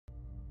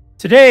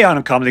Today on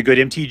Uncommonly Good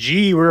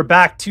MTG, we're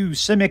back to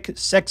SIMIC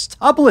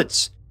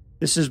SEXTUPLETS.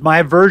 This is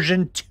my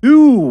version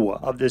 2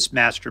 of this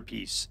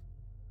masterpiece.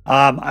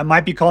 I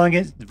might be calling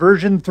it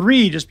version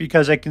 3 just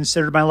because I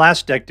considered my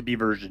last deck to be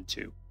version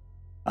 2.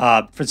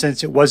 For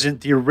instance, it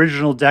wasn't the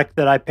original deck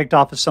that I picked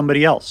off of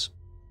somebody else.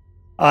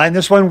 In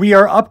this one, we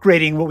are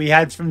upgrading what we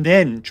had from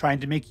then, trying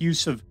to make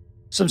use of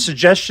some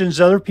suggestions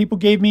other people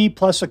gave me,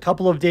 plus a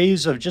couple of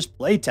days of just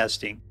play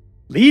testing.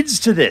 Leads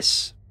to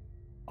this.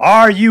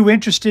 Are you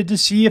interested to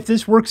see if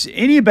this works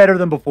any better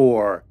than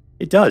before?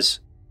 It does.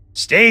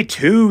 Stay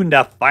tuned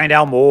to find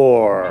out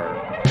more.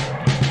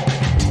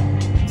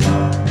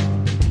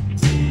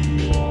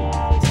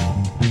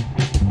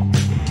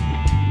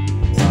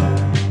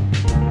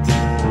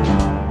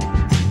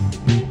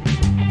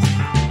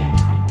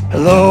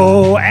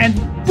 Hello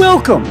and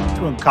welcome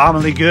to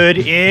Uncommonly Good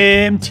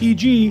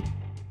MTG.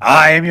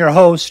 I am your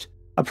host,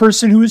 a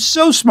person who is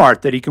so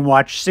smart that he can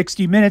watch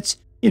 60 minutes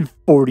in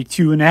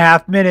 42 and a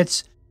half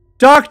minutes.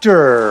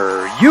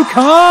 Dr.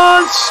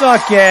 Yukon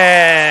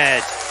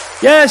SuckIt.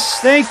 Yes,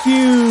 thank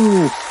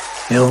you.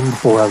 Filmed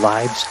for a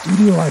live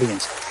studio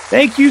audience.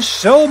 Thank you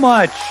so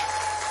much.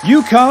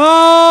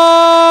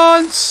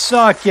 Yukon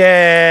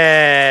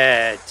SuckIt.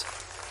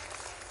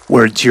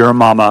 Word to your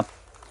mama.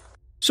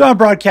 So I'm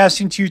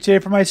broadcasting to you today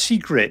from my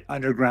secret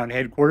underground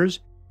headquarters,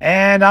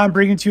 and I'm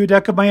bringing to you a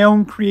deck of my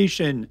own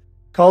creation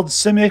called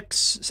SIMIC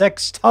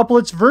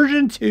SEXTUPLETS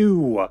version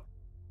 2.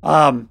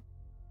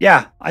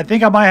 Yeah, I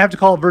think I might have to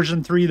call it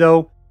version 3,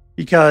 though,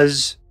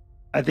 because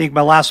I think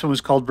my last one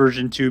was called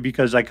version 2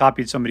 because I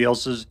copied somebody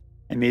else's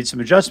and made some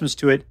adjustments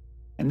to it.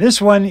 And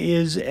this one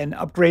is an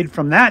upgrade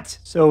from that.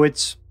 So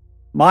it's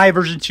my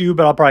version 2,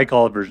 but I'll probably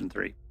call it version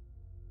 3.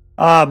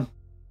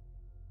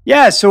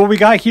 Yeah, so what we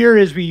got here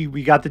is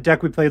we got the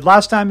deck we played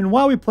last time. And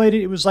while we played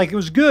it, it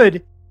was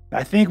good.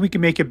 I think we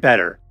can make it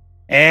better.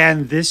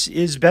 And this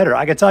is better.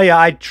 I can tell you,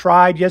 I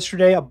tried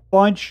yesterday a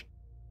bunch.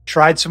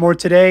 Tried some more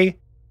today.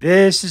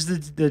 This is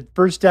the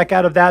first deck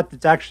out of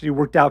that's actually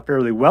worked out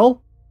fairly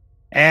well.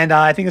 And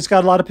I think it's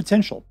got a lot of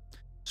potential.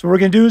 So what we're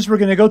going to do is we're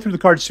going to go through the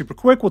cards super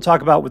quick. We'll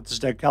talk about what this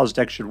deck, how this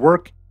deck should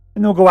work.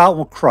 And then we'll go out and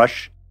we'll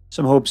crush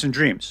some hopes and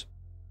dreams.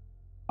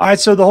 All right,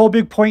 so the whole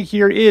big point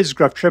here is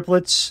Gruff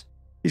Triplets.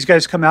 These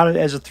guys come out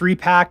as a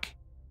 3-pack.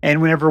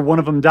 And whenever one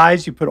of them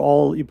dies, you put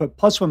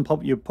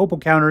 +1 you Popo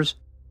counters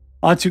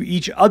onto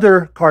each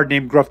other card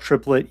named Gruff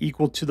Triplet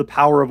equal to the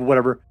power of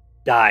whatever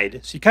died.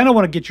 So you kind of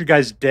want to get your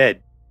guys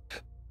dead.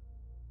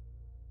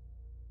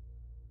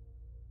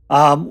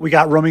 We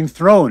got Roaming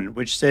Throne,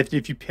 which says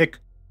if you pick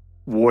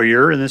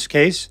Warrior in this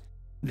case,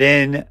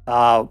 then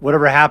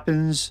whatever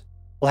happens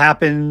will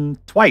happen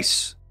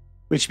twice,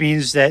 which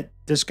means that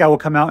this guy will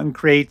come out and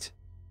create,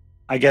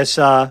 I guess,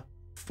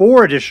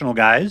 4 additional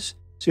guys.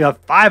 So you have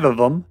 5 of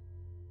them.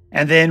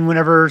 And then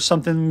whenever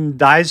something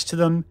dies to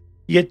them,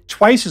 you get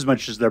twice as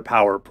much as their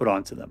power put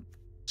onto them.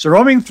 So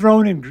Roaming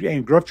Throne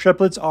and Gruff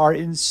Triplets are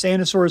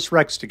Insanosaurus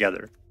Rex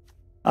together.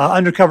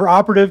 Undercover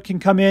Operative can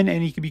come in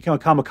and he can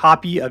become a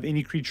copy of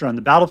any creature on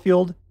the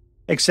battlefield,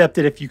 except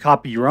that if you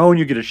copy your own,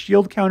 you get a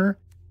shield counter.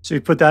 So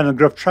you put that on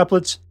Gruff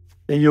Triplets,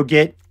 then you'll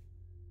get,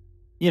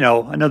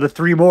 another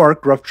 3 more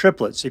Gruff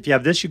Triplets. If you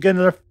have this, you get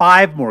another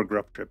 5 more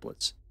Gruff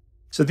Triplets.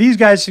 So these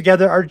guys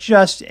together are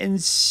just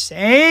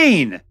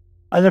insane.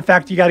 And in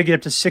fact, you got to get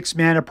up to 6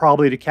 mana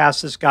probably to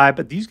cast this guy,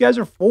 but these guys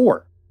are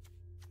 4.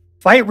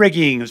 Fight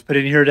Rigging was put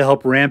in here to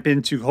help ramp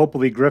into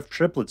hopefully Gruff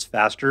Triplets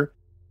faster.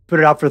 Put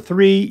it out for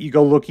 3, you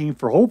go looking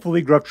for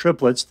hopefully Gruff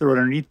Triplets, throw it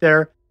underneath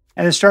there,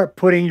 and then start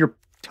putting your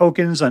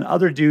tokens on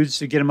other dudes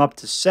to get them up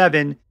to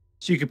 7,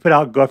 so you can put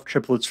out Gruff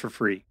Triplets for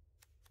free.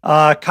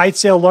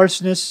 Kitesail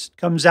Larcenist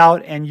comes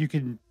out, and you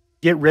can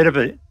get rid of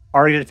an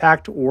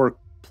artifact or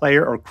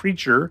player or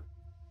creature,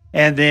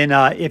 and then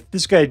if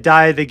this guy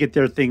died, they get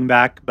their thing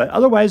back, but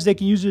otherwise they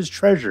can use it as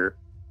treasure.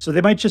 So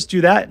they might just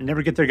do that and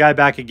never get their guy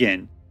back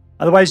again.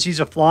 Otherwise, he's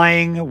a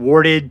flying,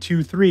 warded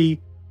 2/3,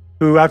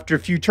 who after a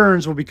few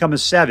turns will become a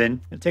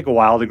 7. It'll take a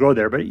while to grow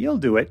there, but you'll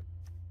do it.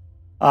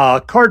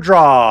 Card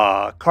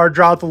draw. Card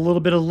draw with a little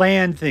bit of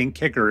land thing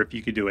kicker if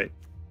you could do it.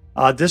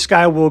 This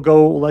guy will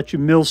let you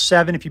mill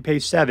 7 if you pay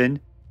 7,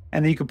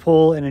 and then you can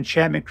pull an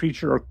enchantment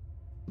creature or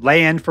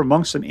land from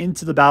amongst them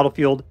into the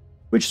battlefield,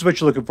 which is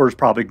what you're looking for is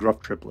probably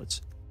Gruff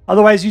Triplets.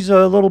 Otherwise, he's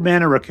a little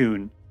mana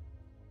raccoon.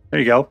 There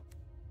you go.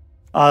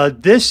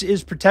 This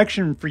is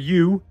protection for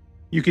you.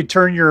 You could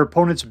turn your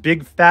opponent's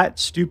big, fat,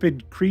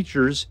 stupid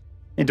creatures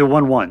into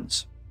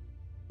 1/1s.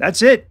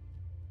 That's it.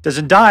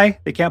 Doesn't die.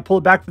 They can't pull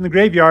it back from the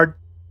graveyard.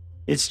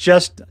 It's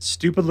just a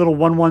stupid little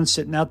 1/1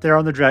 sitting out there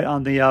on the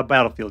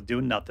battlefield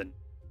doing nothing,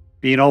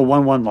 being all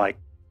 1/1 like,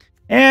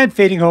 and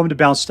fading home to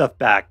bounce stuff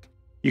back.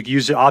 You can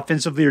use it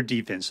offensively or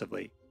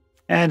defensively,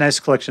 and nice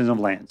collection of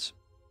lands.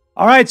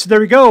 All right, so there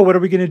we go. What are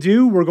we going to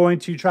do? We're going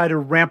to try to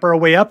ramp our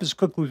way up as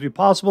quickly as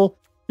possible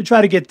to try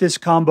to get this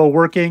combo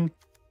working,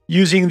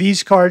 using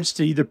these cards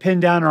to either pin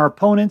down our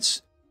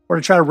opponents or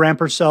to try to ramp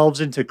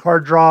ourselves into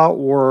card draw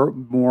or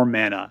more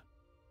mana.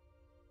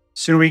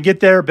 Sooner we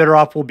get there, better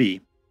off we'll be.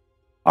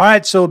 All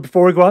right, so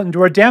before we go out and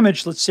do our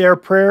damage, let's say our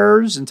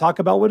prayers and talk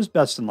about what is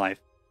best in life.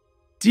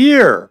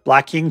 Dear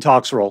Black King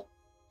Toxrill,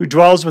 who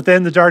dwells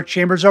within the dark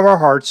chambers of our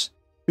hearts,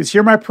 please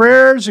hear my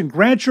prayers and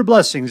grant your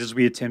blessings as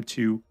we attempt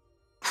to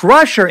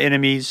crush our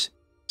enemies,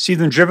 see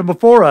them driven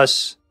before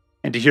us,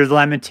 and to hear the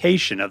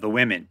lamentation of the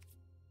women.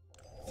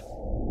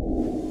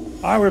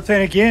 All right, we're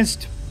playing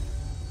against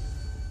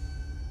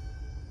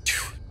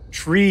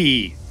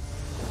Tree.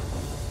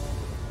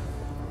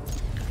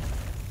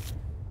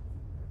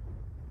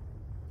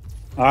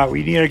 All right,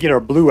 we need to get our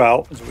blue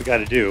out. That's what we got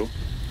to do.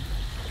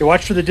 Okay,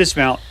 watch for the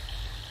dismount.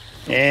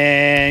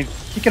 And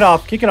kick it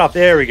off. Kick it off.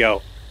 There we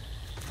go.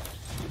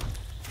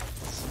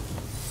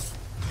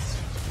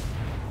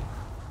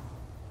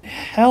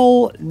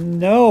 Hell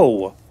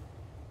no.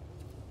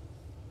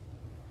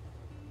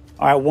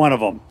 All right, one of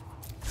them.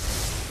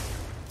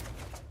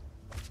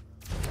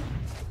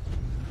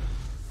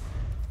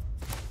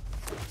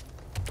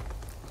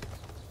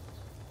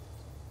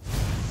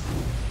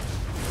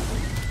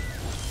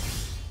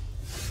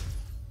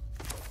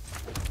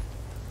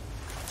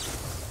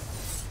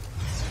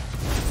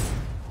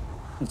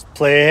 Let's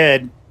play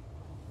ahead.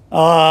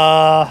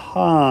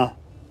 I'd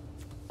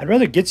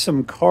rather get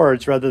some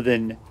cards rather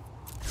than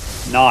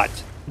not.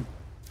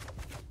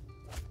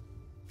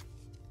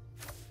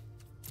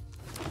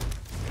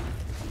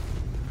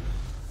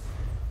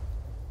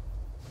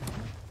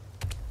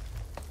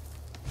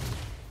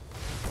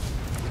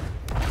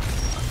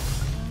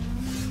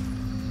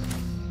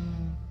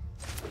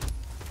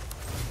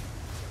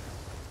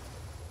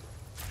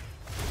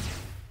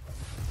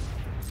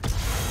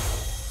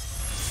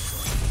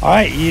 All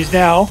right, he is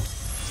now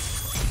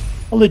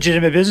a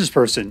legitimate business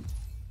person.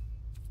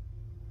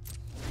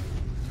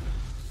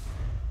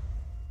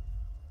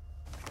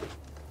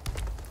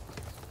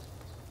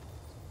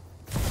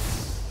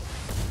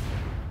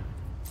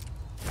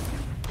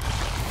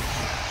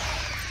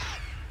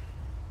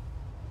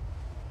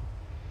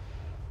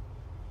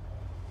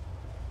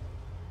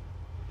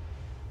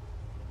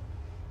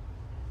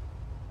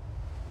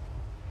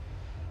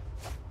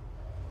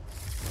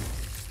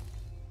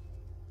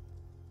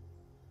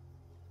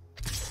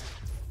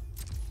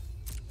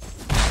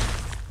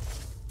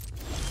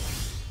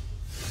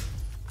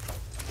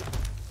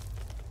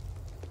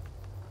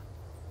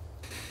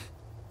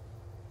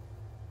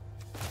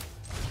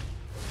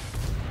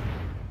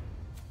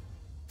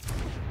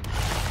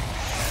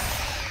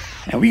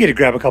 And we get to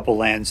grab a couple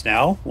lands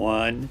now.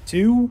 1,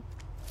 2.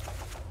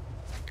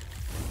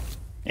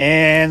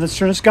 And let's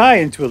turn this guy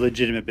into a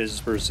legitimate business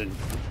person.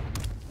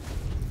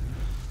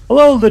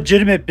 Hello,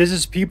 legitimate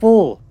business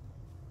people.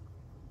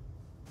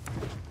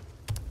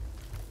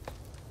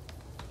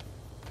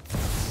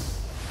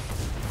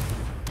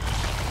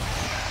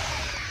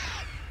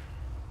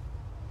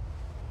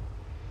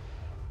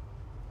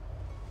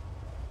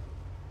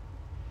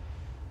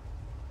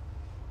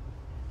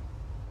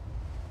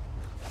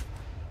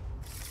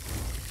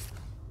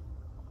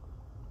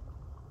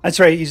 That's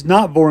right, he's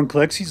not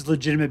Vornclicks, he's a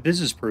legitimate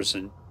business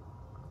person.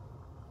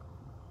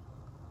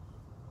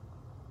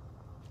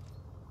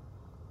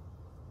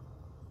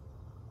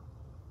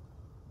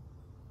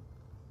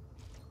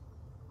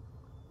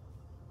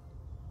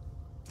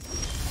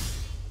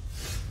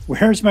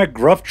 Where's my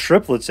Gruff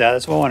Triplets at?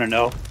 That's what I want to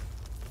know.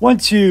 1,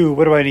 2,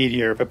 what do I need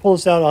here? If I pull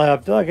this out,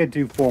 I can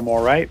do 4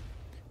 more, right?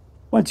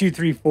 1, 2,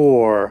 3,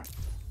 4.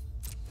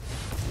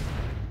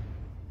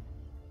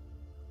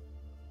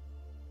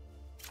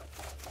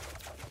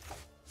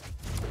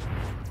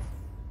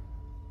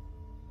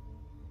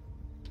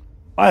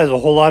 Oh, there's a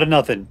whole lot of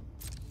nothing.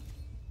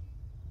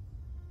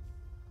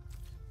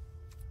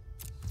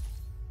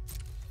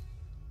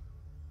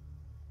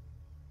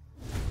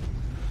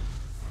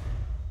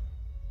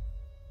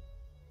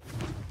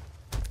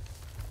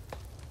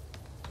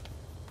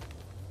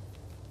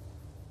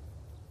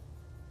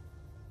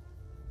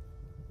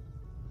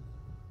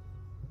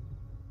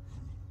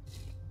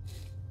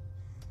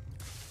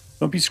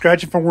 Don't be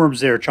scratching for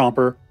worms there,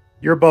 Chomper.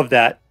 You're above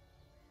that.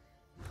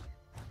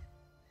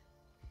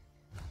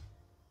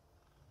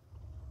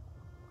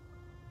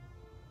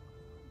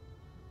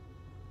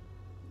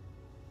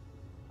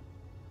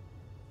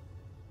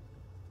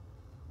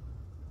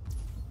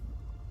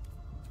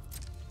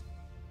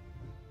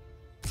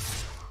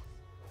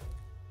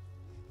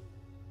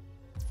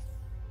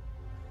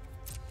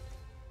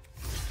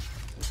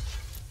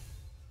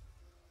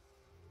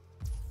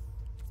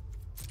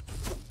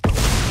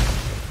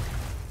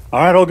 All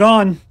right, all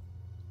gone.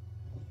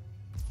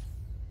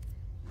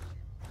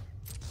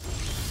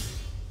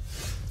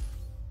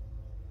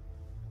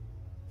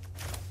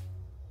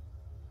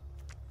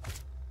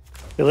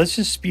 Okay, let's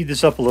just speed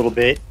this up a little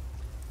bit.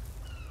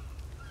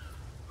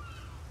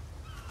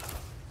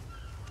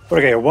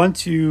 Okay, 1,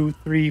 2,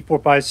 3, 4,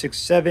 5, 6,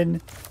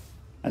 7.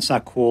 That's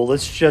not cool.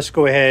 Let's just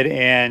go ahead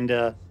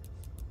and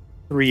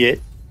 3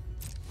 it.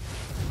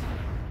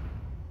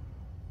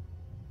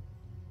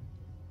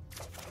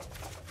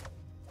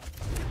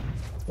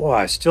 Boy,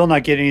 I still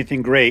not getting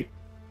anything great.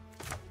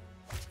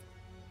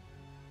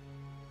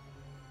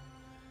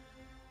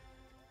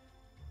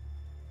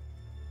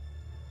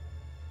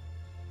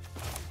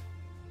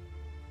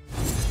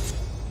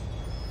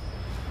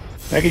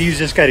 I could use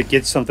this guy to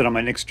get something on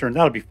my next turn.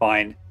 That'll be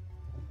fine.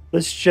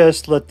 Let's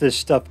just let this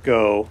stuff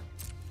go.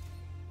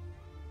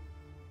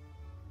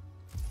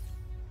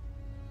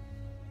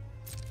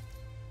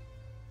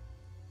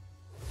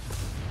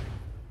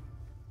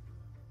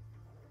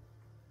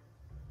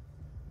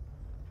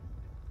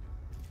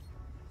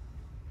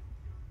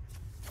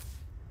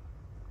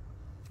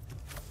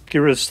 Get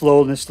rid of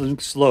slowness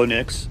and slow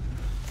nicks.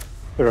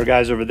 Put our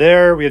guys over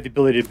there. We have the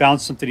ability to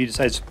bounce something he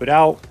decides to put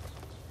out.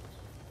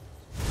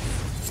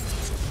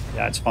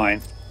 Yeah, it's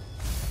fine.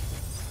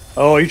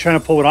 Oh, you're trying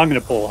to pull what I'm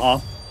going to pull, huh?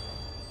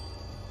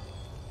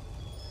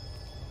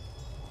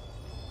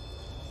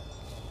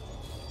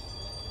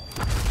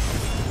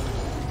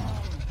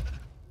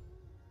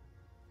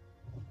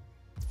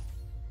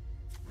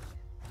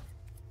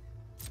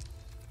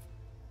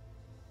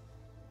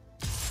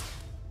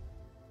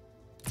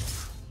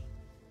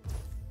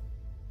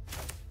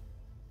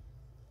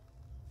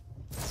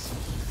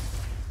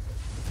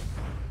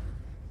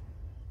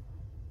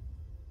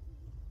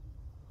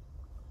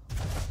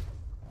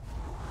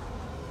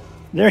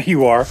 There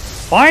you are.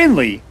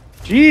 Finally!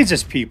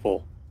 Jesus,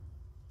 people.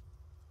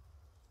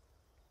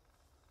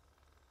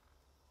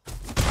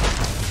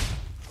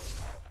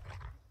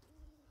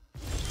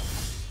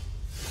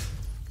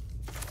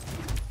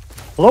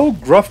 Hello,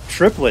 Gruff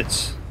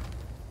Triplets.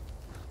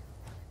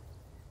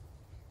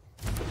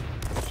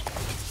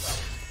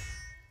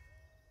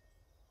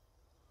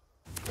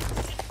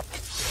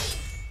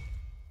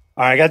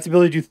 Alright, I got the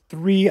ability to do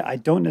 3. I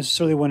don't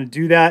necessarily want to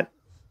do that.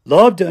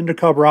 Love to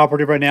Undercover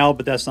Operative right now,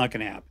 but that's not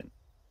going to happen.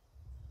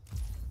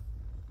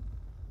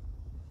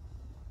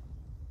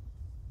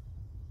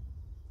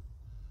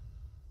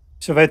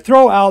 So if I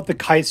throw out the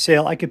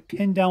Kitesail, I could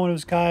pin down one of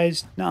those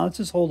guys. No, let's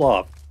just hold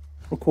off.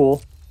 We're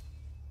cool.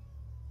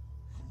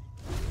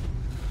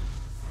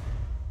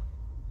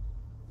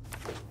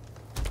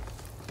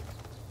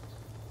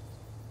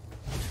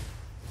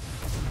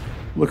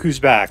 Look who's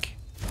back.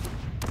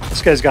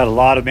 This guy's got a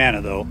lot of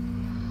mana, though.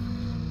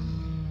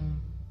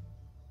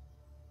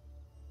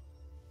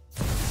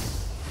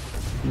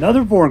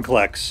 Another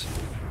Vorinclex.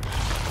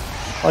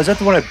 Oh, is that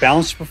the one I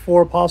bounced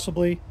before,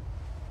 possibly?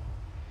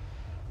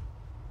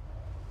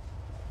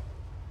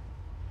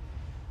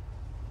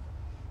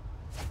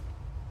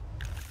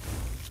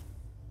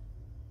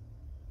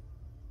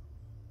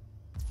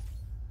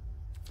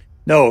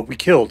 No, we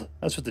killed.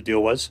 That's what the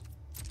deal was.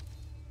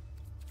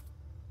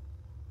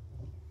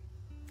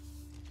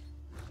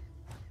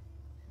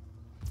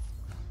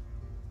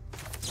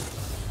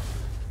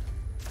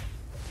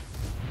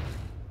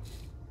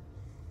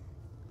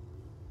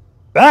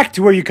 Back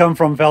to where you come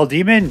from, Val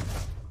Demon.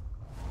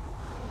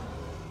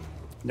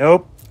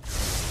 Nope.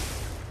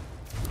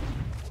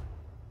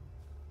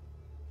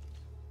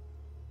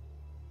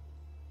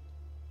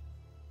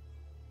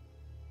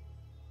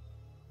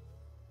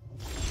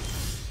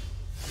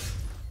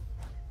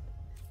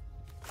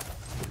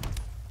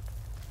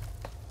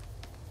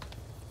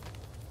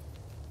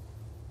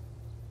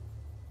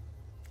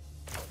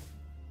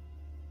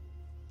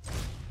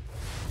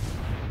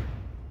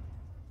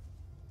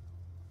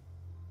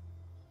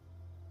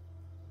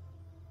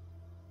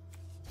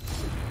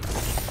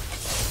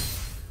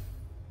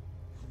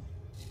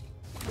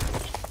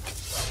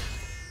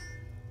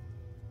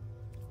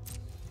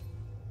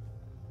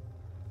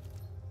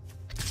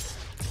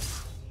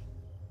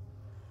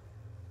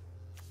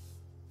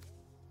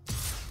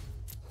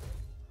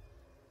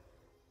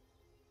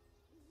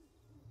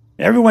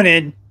 Everyone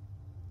in.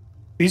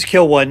 Please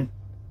kill one.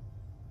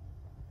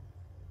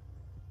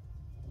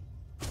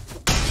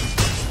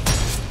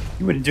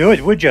 You wouldn't do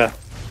it, would ya?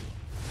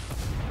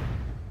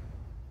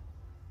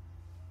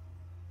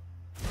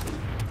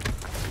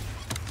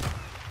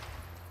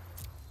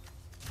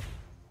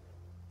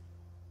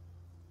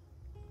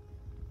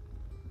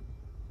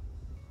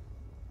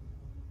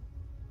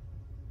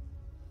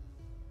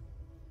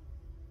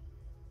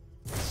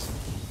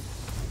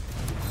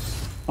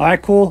 All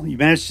right, cool. You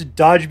managed to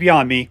dodge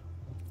beyond me.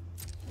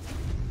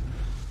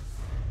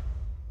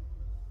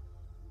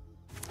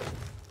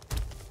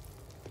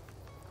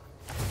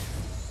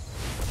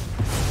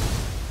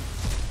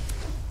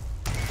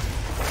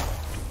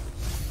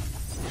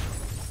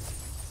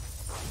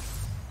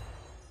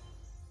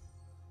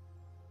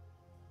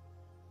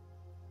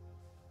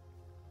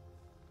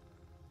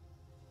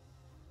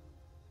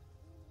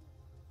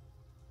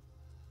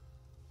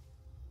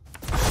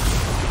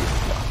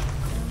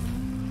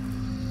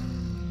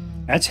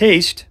 That's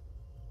haste.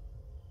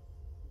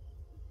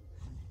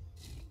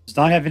 Does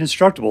not have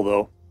indestructible,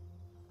 though.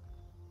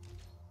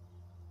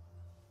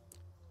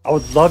 I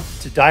would love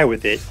to die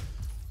with it.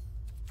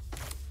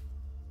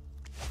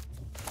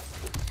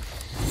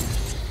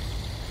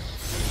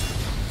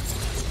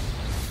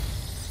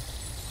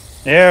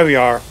 There we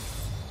are.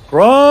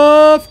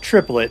 Gruff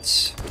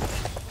Triplets.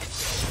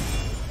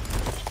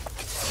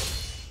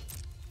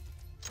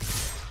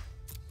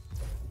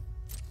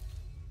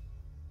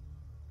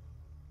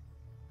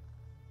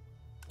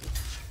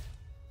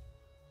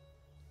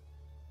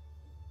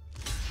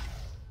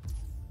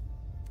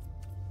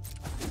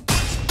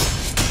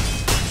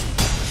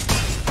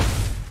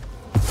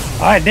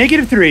 All right,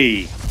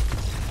 -3.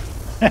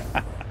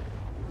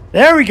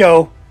 There we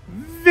go.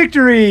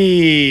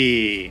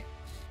 Victory.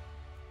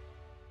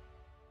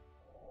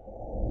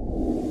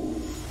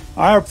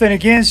 All right, we're playing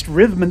against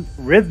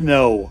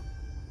Rythno.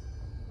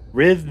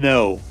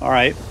 All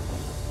right.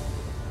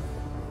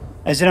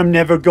 As in, I'm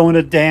never going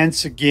to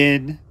dance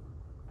again.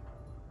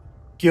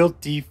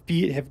 Guilty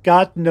feet have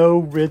got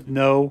no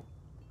Rythno.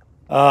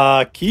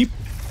 Keep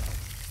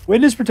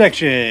witness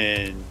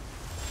protection.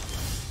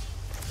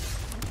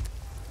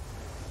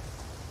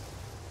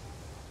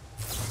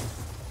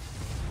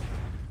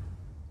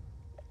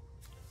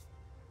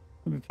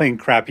 I've been playing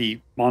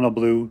crappy mono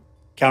blue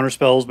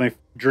counterspells, my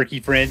jerky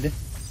friend.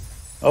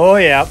 Oh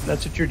yeah,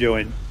 that's what you're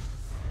doing.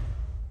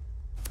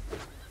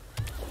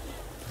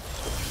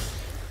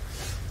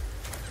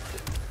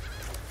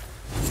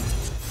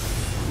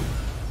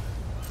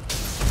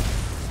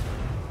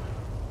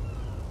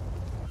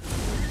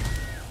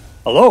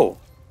 Hello,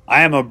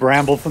 I am a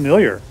Bramble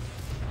Familiar.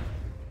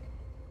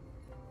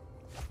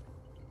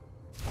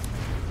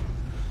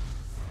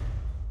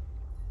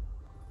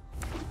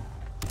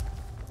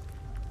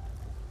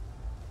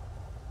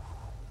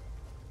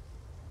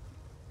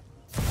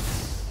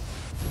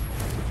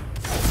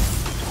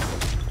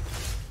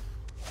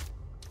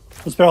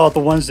 Let's battle out the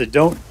ones that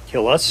don't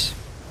kill us.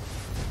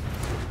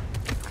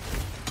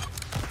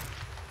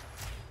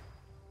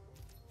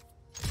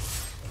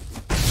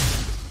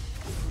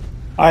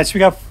 Alright, so we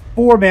got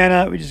 4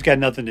 mana. We just got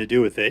nothing to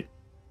do with it.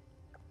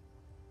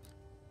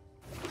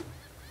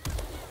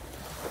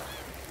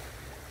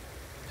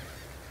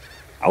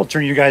 I'll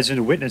turn you guys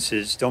into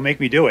witnesses. Don't make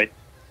me do it.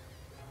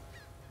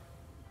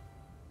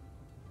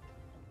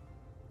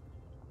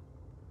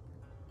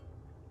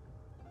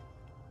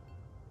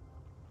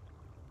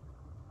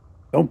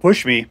 Don't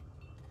push me.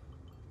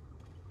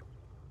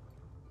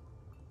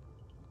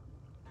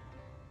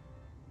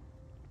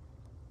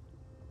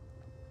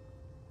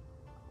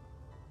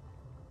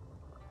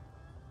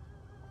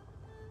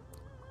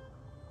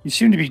 You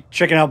seem to be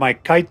checking out my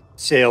kite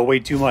sail way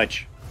too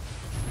much.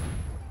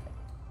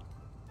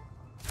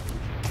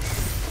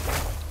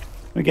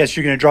 I guess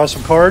you're going to draw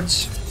some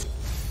cards.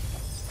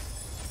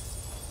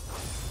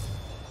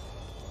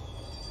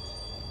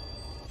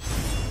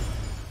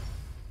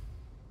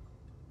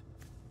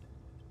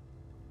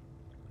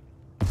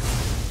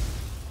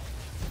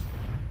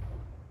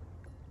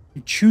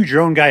 You chewed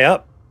your own guy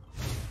up.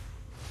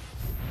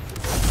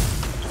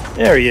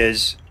 There he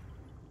is.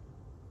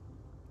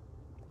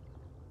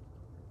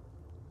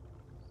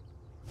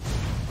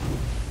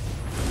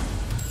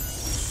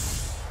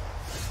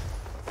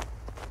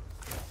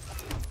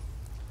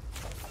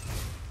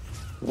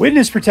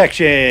 Witness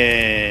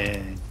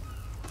protection!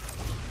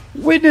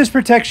 Witness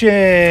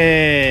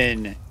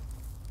protection!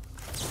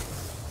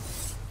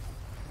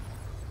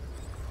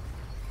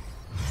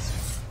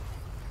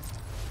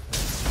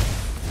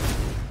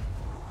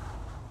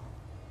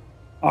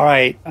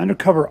 Alright,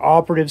 Undercover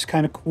Operative's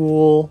kind of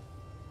cool.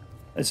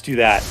 Let's do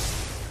that.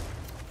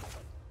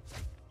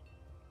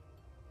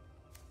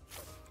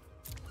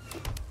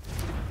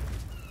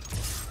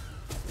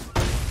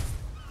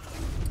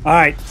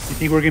 Alright, you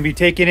think we're going to be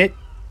taking it?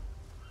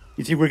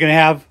 You think we're going to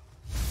have...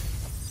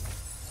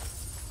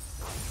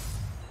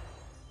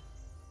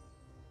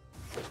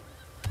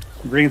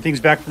 bringing things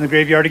back from the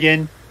graveyard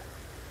again?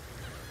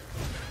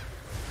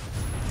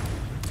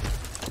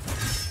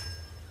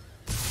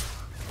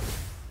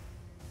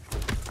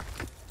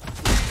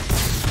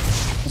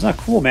 That's not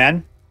cool,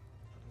 man.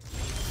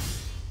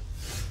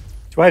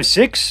 Do I have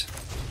 6?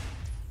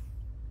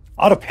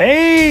 Auto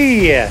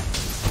pay!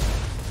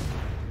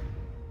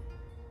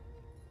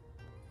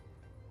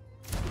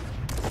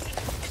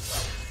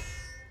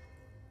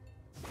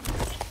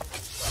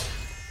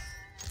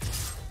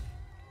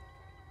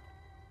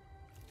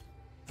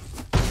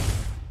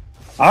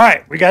 All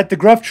right, we got the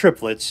Gruff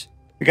Triplets.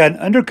 We got an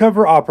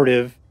Undercover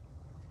Operative.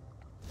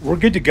 We're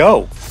good to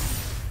go.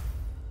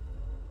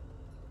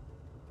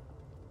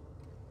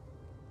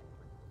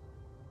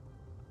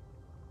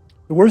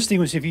 The worst thing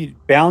was if he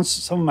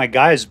bounced some of my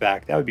guys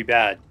back. That would be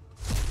bad.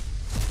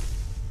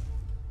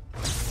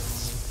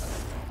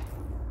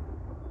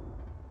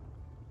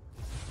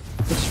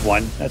 This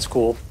one. That's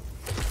cool.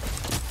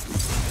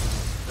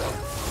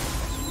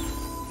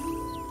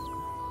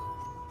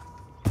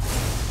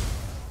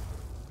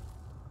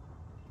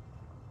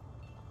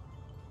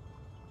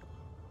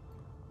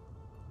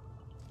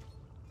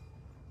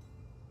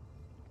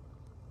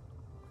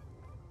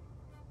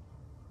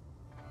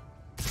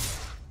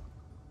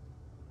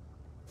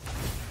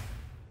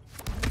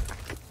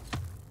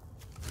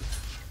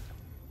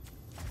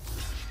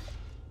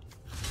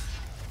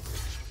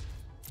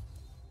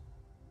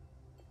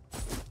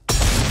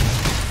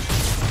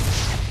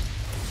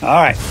 All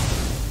right,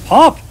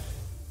 pump.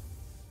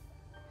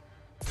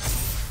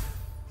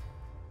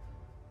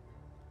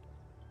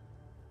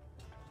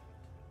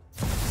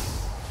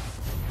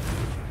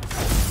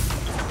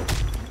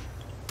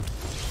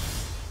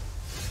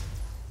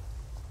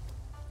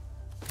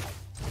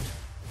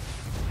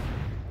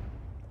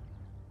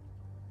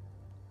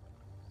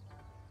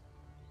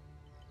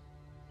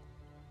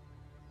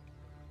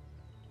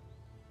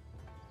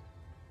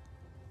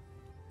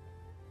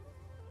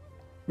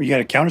 You got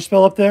a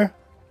counterspell up there?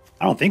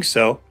 I don't think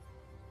so.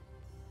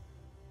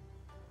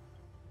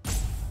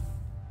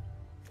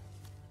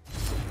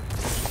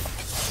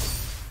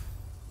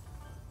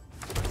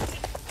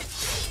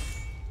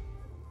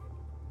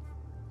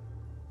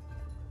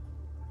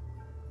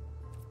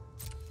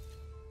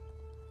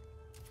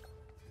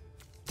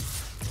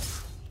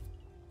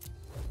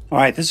 All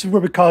right, this is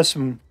where we cause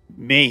some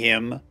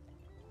mayhem.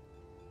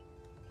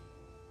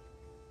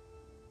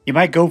 You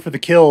might go for the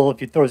kill if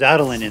he throws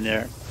Ixalan in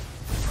there.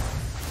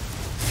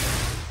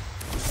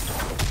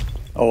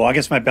 Oh, I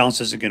guess my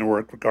bounce isn't going to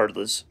work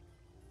regardless.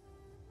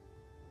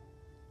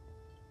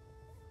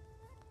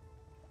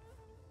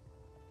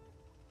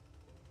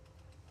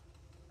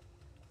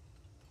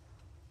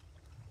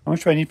 How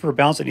much do I need for a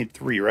bounce? I need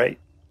 3, right?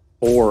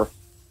 4.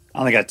 I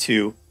only got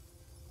 2.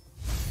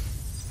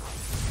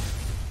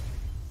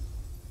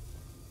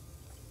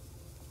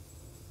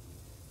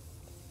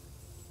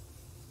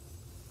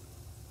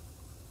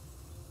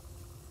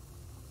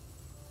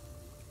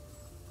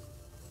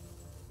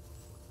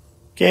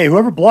 Okay,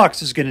 whoever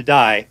blocks is going to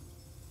die.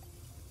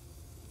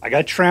 I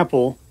got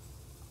trample.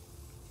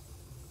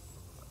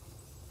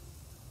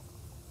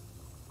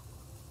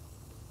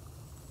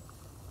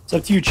 It's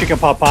up to you, Chicken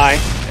Pot Pie.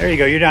 There you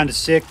go. You're down to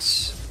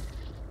 6.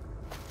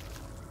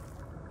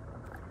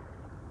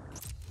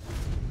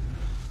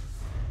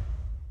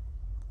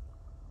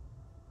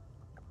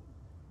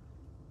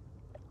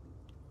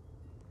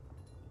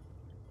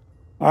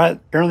 All right.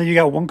 Apparently you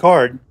got 1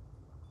 card.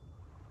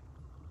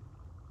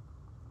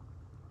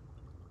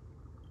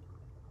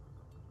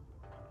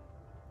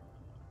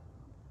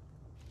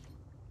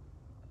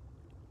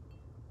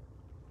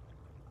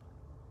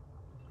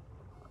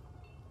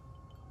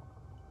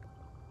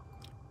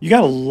 You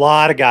got a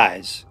lot of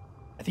guys.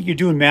 I think you're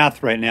doing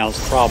math right now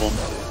is the problem.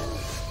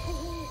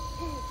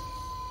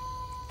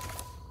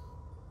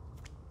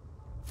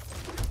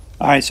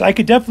 All right, so I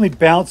could definitely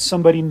bounce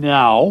somebody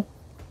now.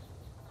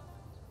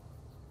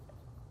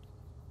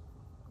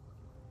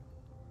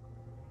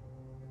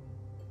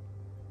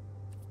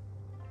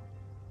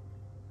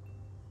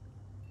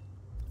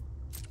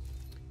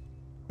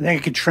 I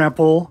think I could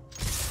trample.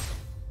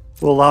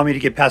 Will allow me to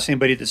get past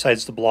anybody that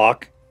decides to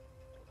block.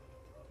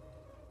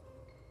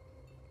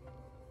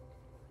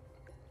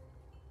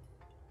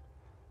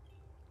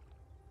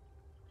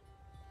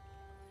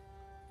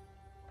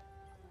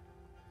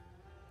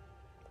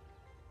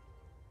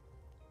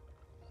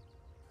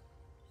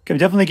 Can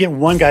definitely get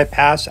 1 guy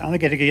past. I don't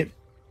think I can get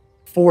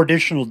 4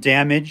 additional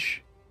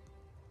damage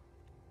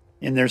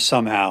in there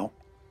somehow.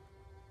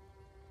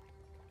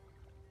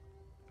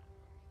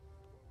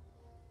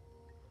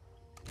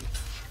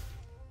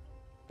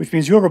 Which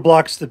means whoever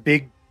blocks the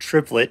big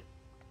triplet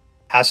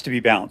has to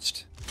be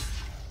bounced.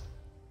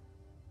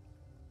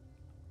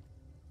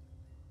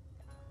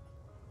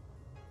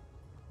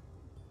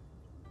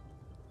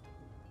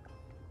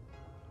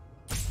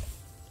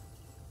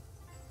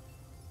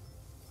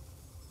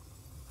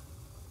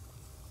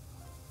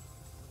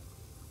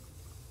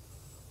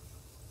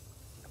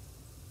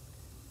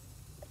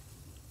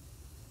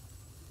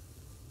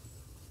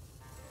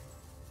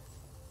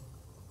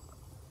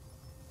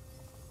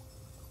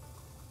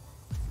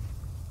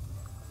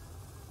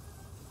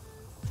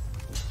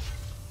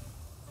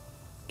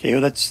 Okay,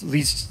 well, that's at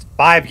least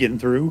 5 getting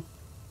through.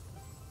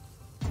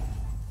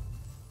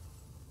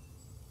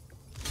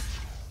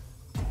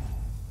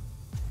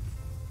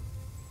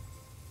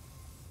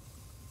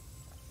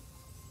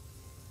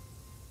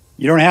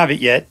 You don't have it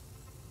yet.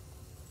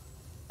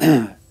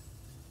 You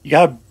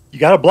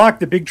gotta block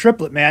the big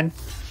triplet, man.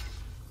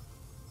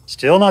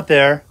 Still not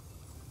there.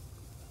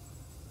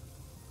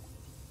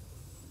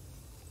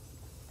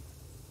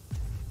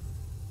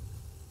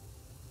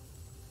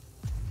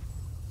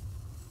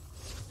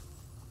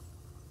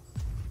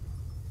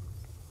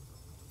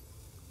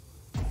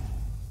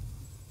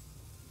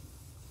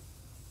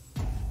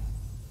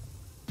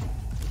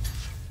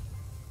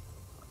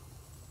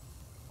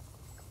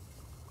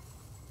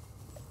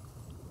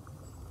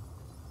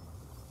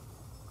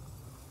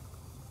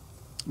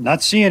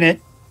 Not seeing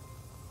it.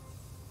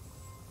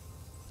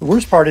 The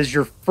worst part is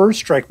your first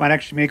strike might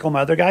actually make all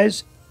my other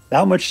guys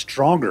that much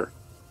stronger.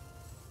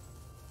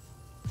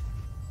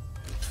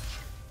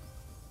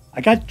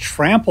 I got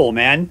trample,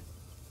 man.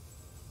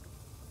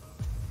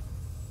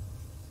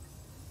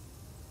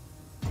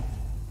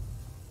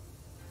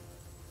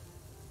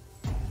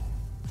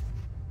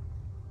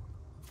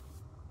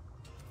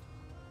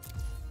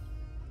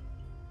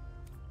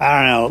 I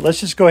don't know. Let's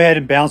just go ahead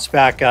and bounce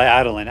back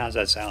Ixalan. How's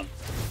that sound?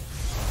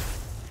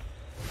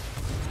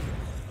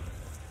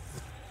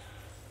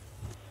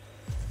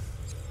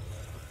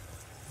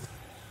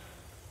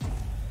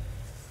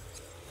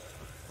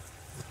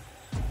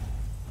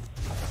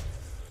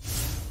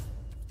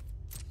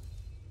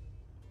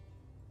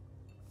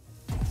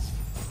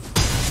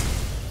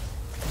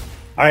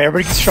 All right,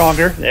 everybody gets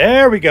stronger.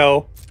 There we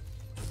go.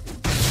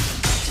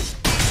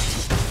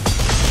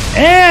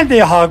 And they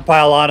hog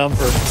pile on him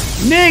for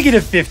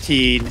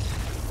 -15.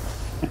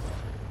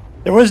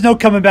 There was no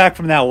coming back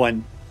from that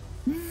one.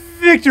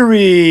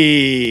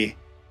 Victory!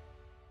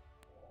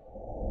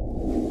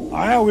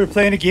 right, we're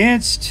playing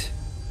against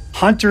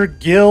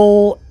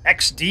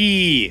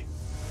HuntergilXD.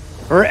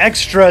 We're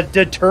extra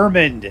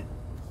determined.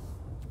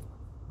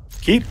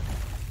 Keep.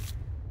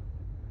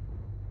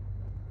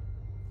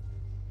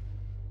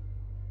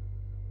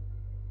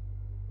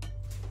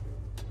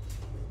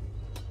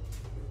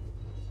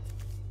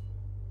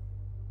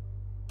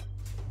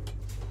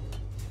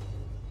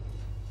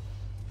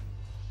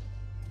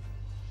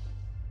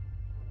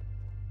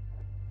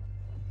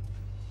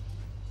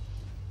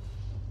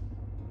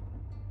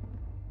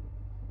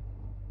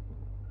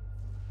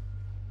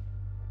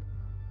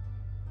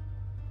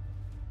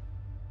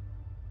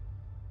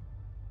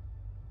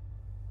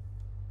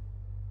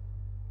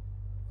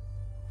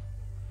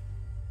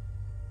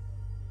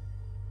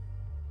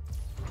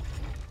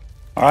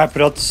 All right,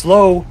 put out the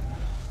slow.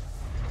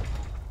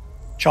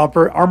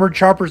 Chomper, Armored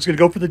Chomper is going to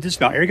go for the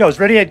dismount. Here he goes.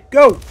 Ready,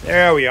 go.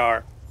 There we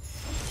are.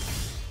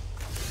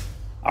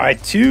 All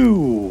right,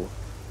 2.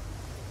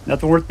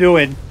 Nothing worth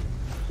doing.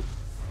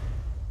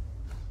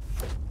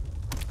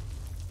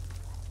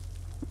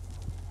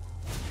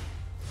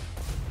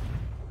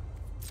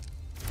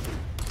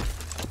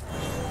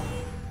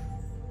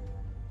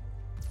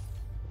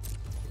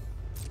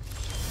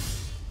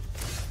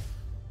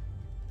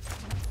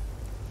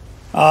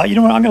 You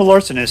know what? I'm going to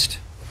Larcenist.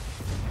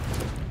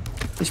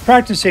 Let's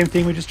practice the same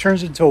thing. We just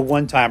turns it into a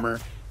one-timer.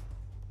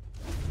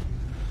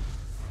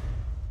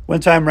 One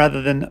time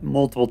rather than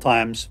multiple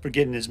times for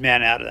getting his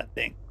mana out of that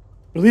thing.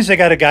 But at least I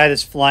got a guy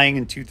that's flying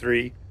in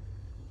 2-3. If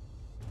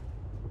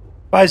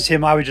I was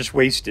him, I would just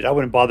waste it. I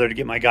wouldn't bother to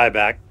get my guy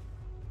back.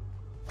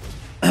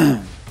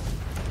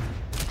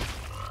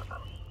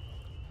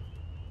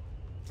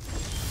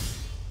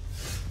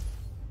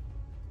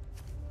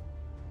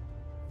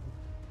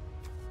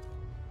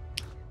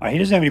 All right, he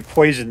doesn't have any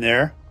poison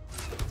there.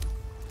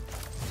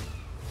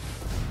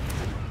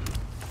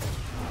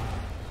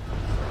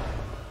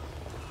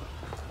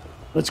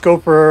 Let's go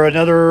for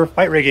another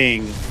fight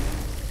rigging.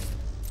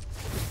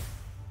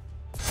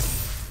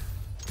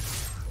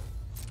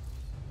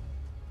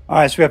 All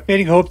right, so we have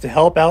Fading Hope to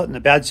help out in a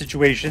bad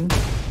situation.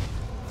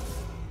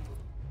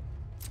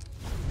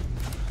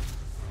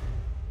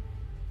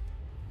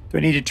 Do I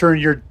need to turn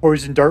your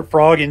Poison Dart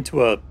Frog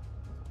into a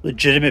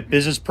legitimate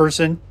business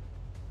person?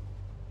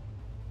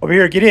 Over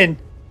here, get in.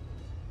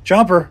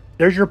 Jumper,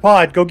 there's your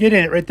pod. Go get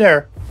in it right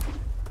there.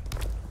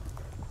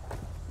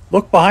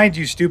 Look behind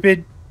you,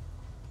 stupid.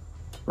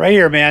 Right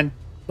here, man.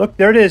 Look,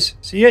 there it is.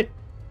 See it?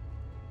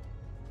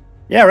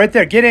 Yeah, right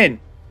there. Get in.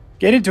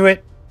 Get into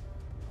it.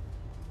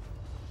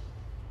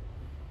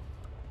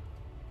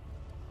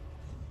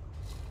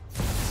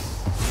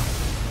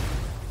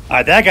 All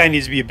right, that guy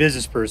needs to be a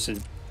business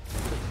person.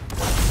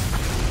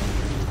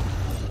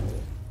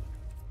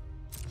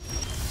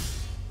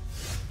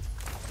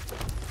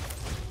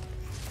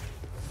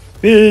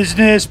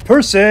 Business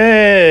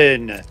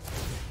person.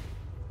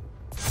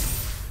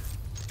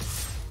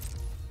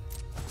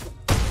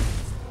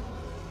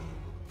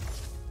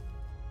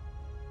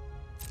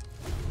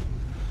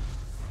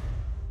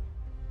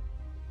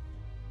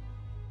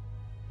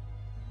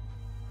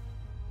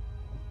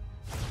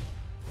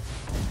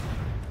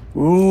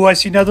 Ooh, I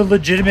see another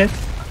legitimate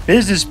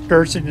business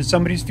person in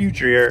somebody's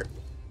future here.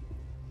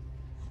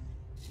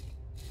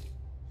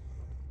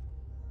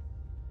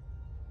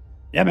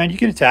 Yeah, man, you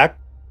can attack.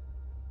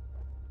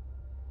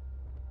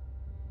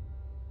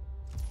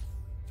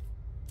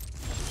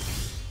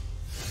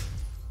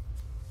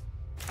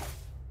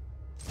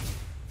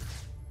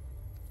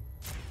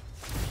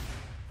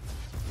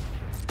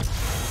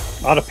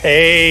 Lot of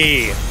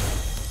pay.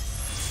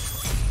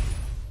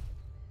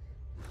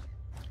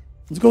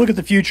 Let's go look at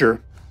the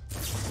future.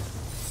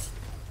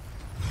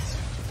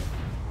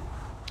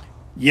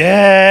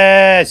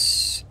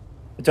 Yes!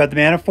 Do I have the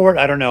mana for it?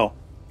 I don't know.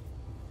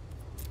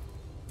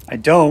 I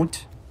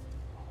don't.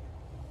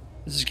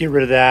 Let's just get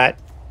rid of that.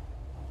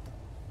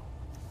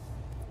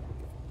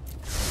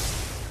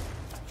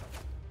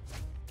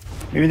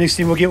 Maybe the next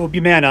thing we'll get will be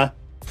mana.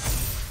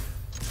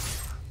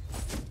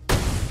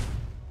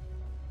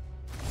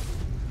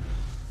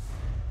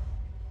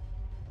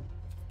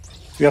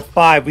 We have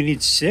 5. We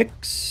need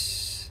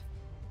 6.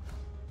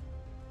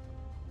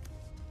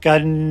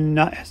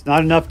 It's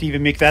not enough to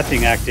even make that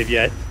thing active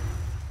yet.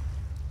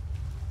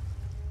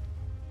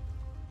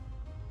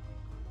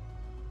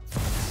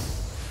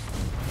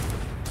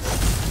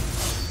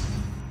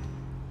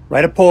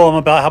 Write a poem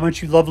about how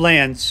much you love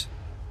lands.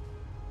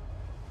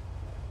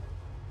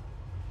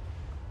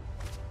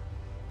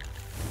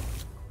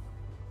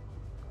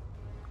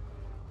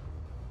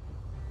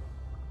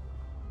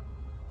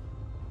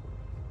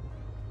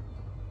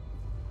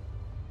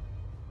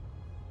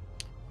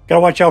 Gotta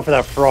watch out for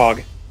that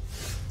frog.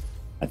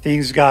 That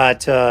thing's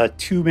got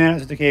 2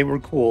 mana. Okay, we're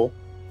cool.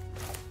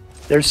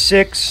 There's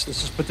 6.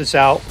 Let's just put this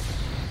out.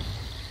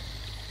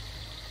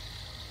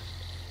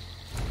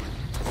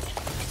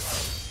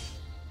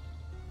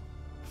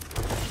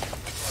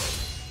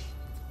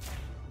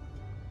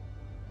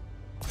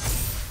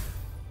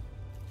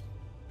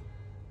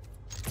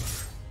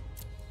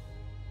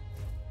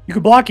 You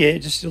could block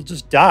it, you'll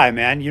just die,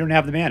 man. You don't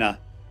have the mana.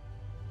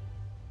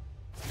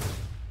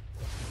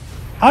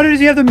 How does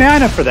he have the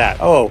mana for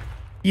that? Oh,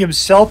 he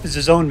himself is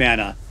his own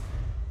mana.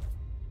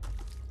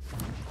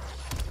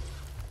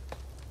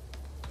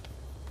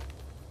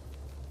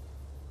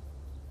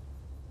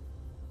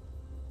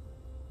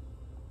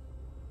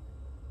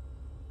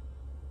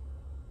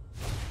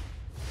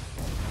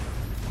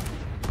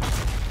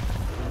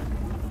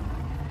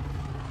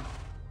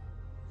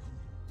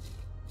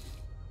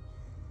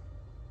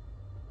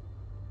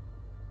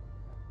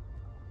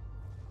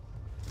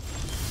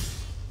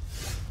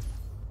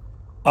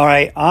 All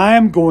right,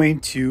 I'm going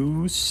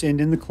to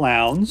send in the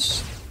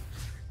clowns.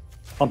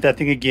 Pump that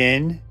thing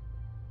again.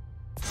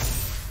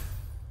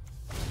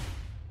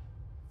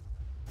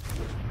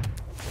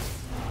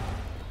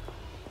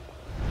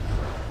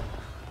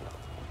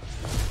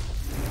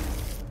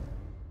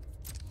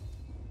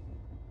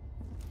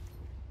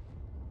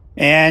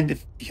 And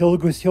he'll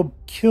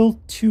kill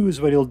 2 is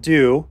what he'll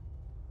do.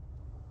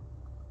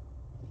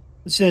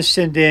 Let's just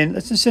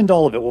send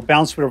all of it. We'll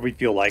bounce whatever we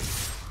feel like.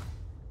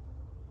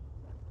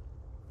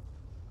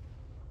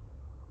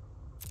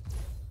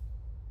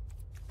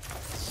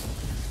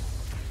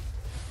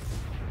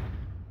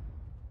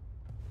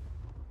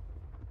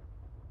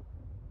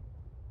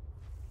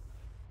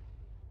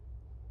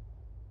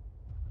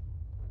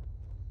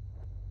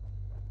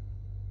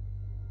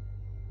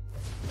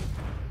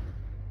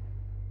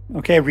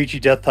 Okay, Reachy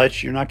Death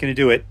Touch, you're not going to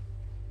do it.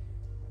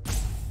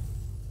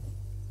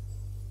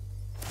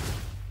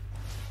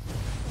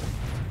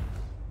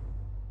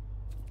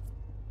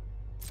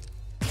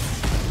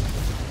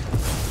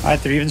 All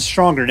right, they're even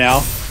stronger now.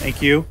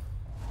 Thank you.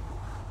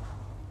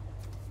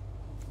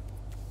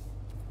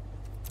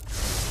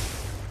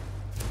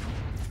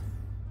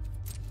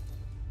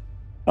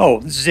 Oh,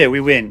 this is it. We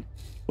win.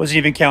 Wasn't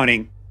even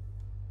counting.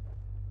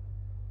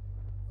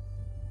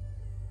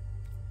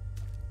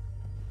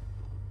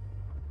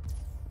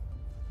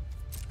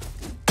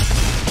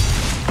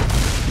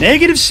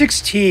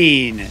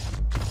 -16.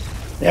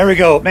 There we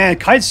go. Man,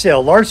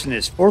 Kitesail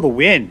Larcenist for the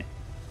win.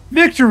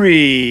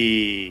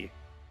 Victory!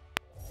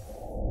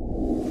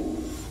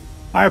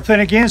 All right,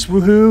 playing against.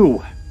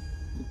 Woohoo!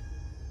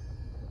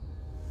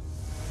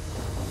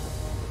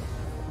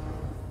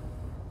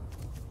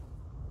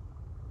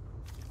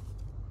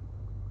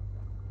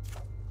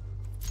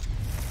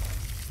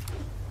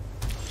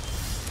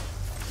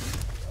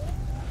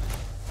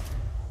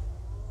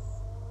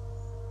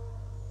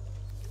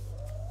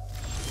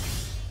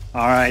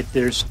 All right,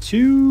 there's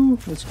 2.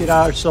 Let's get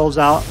ourselves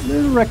out.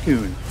 Little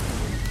raccoon.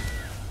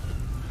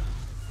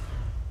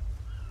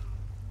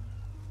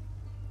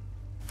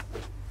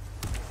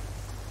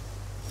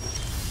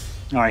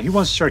 All right, he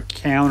wants to start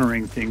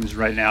countering things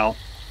right now.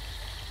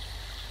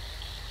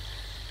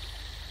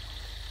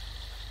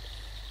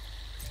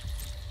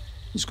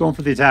 He's going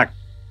for the attack.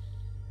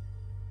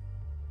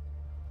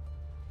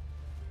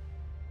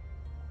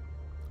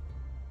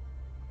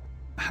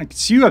 I can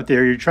see you up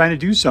there. You're trying to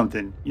do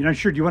something. You're not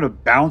sure. Do you want to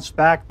bounce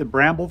back the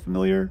Bramble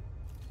Familiar?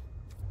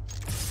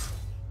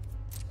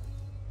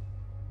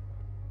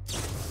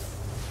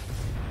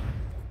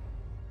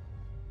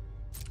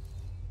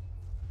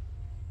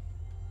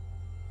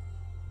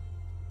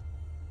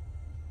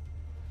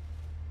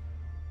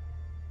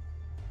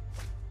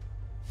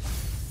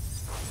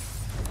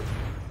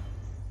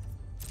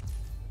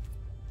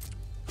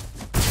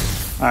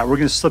 All right, we're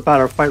going to slip out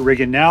our fight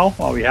rigging now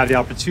while we have the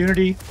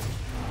opportunity.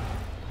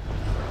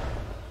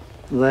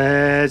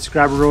 Let's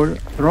grab a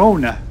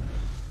throne. I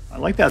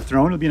like that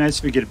throne. It'll be nice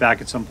if we get it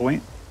back at some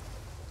point.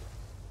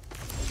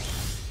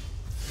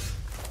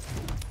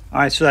 All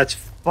right, so that's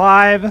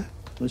 5.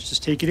 Let's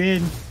just take it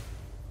in.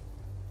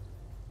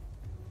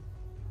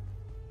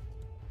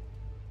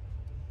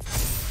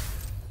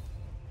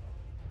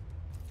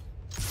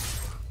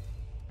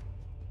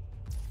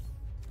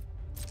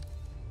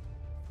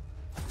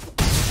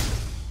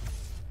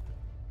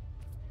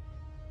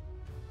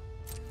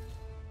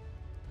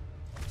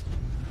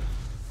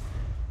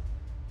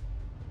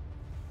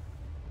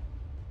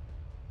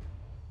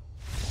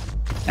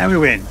 And we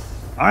win.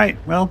 All right,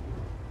 well,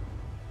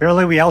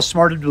 apparently we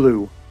outsmarted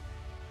Blue.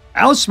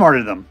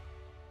 Outsmarted them.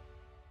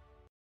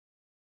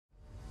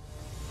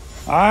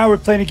 All right, we're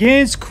playing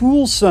against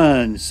Cool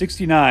Sun,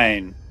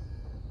 69.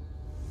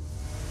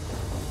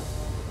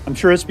 I'm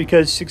sure it's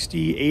because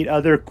 68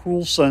 other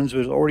Cool Suns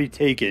was already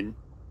taken.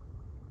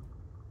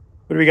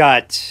 What do we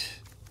got?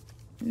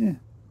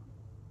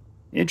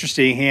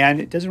 Interesting hand.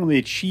 It doesn't really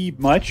achieve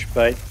much,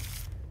 but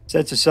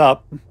sets us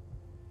up.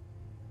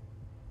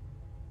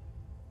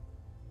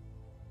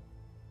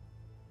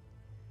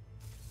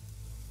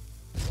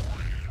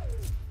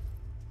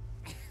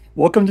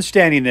 Welcome to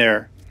standing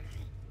there,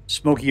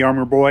 Smoky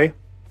Armor Boy.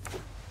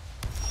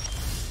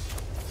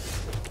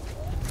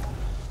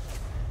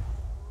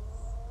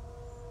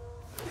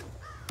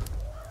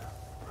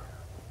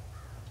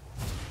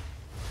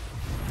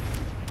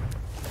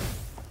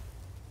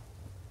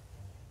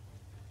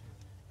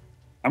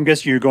 I'm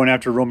guessing you're going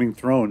after Roaming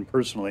Throne,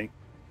 personally.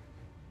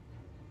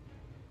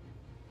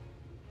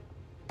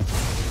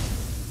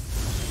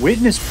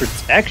 Witness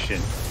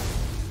protection.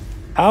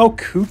 How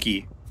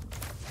kooky.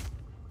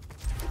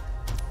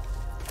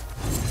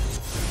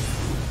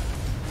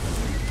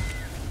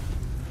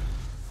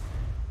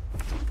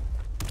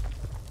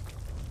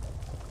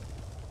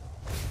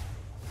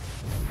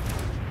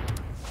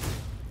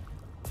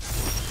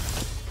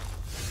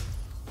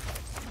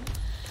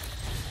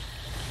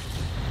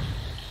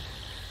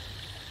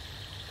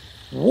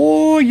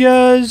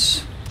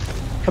 Warriors,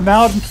 come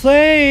out and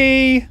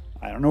play.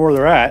 I don't know where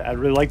they're at. I'd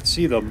really like to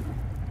see them.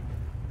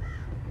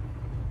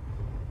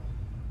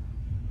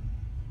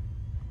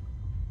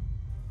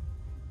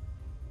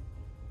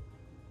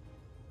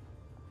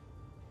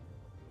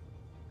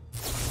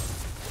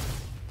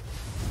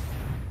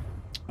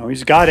 Oh,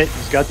 he's got it.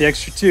 He's got the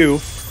extra 2.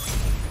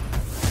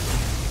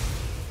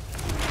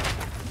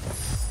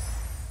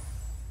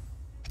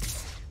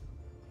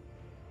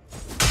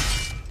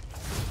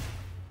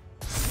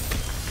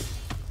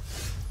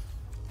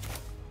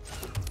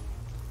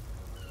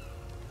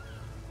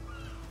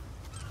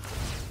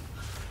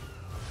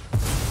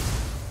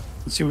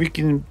 Let's see if we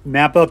can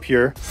map up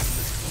here.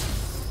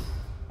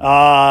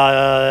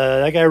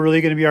 That guy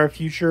really going to be our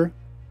future?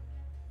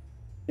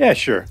 Yeah,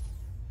 sure.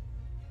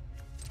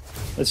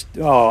 Let's.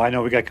 Oh, I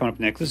know we got coming up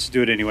next. Let's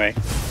do it anyway.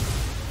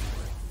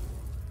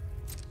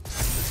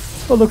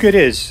 Oh, look, it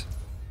is.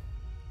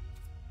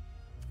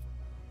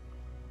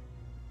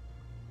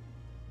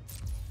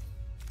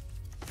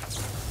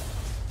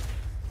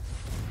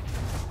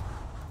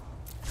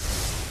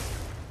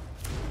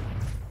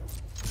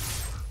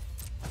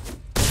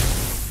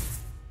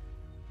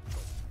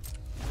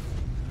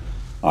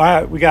 All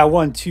right, we got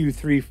 1, 2,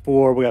 3,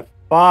 4. We got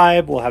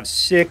 5. We'll have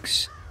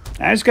 6.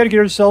 I just got to get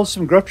ourselves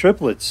some Gruff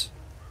Triplets.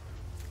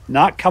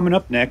 Not coming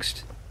up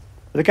next.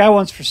 The guy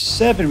wants for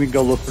 7. We can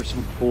go look for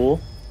some cool.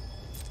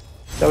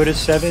 Is that what it is?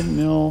 7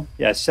 mil?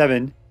 Yeah,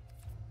 7.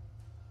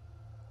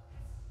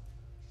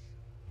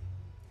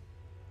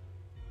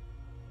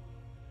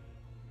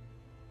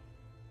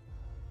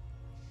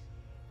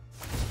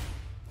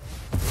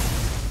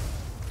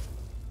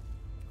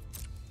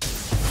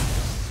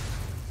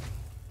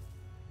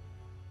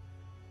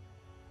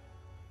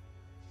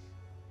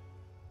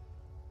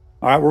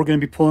 All right, we're going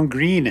to be pulling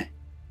green.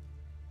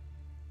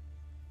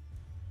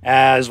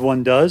 As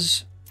one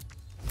does.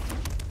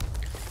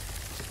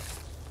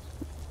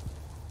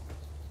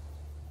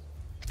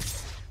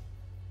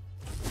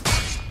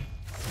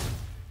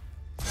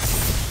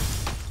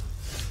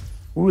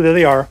 Ooh, there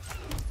they are.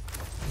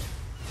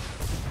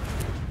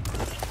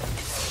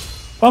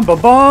 Bum,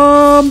 bum,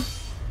 bum!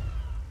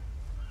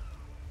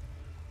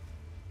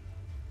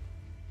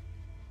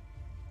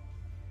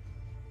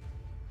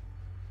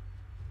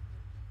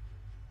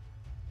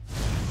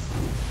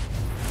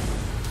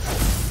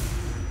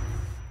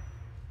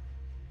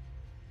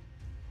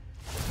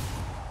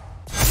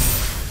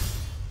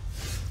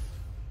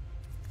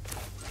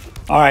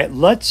 All right,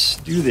 let's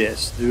do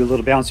this. Do a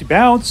little bouncy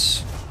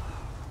bounce.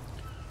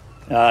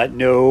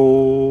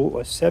 No,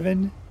 a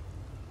 7.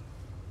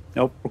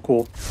 Nope, we're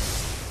cool.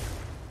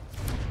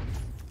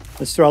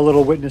 Let's throw a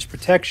little witness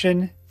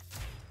protection.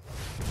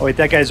 Oh wait,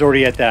 that guy's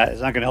already at that. It's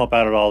not going to help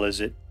out at all,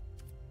 is it?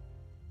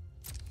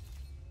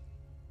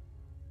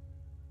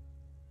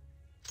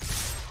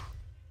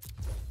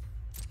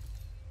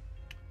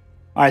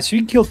 All right, so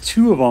you can kill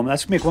 2 of them.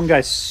 That's going to make one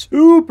guy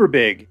super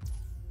big.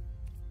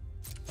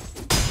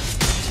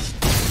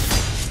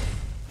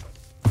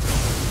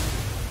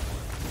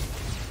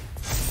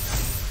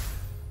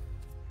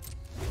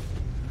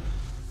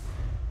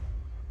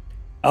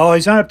 Oh,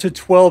 he's not up to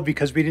 12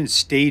 because we didn't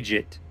stage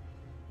it.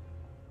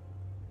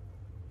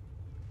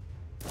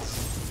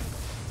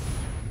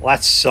 Well,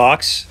 that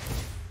sucks.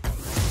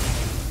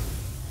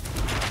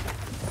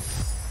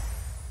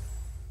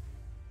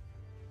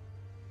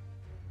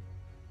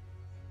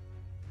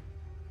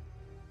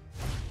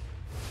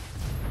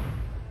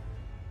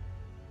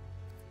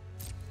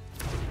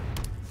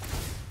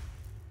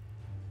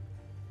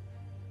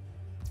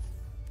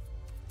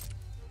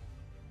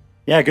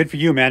 Yeah, good for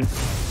you, man.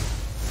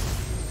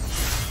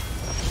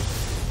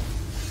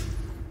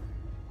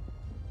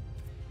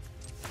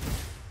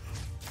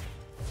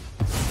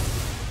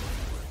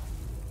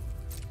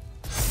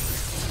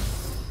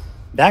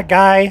 That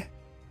guy,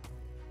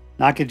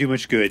 not going to do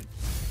much good.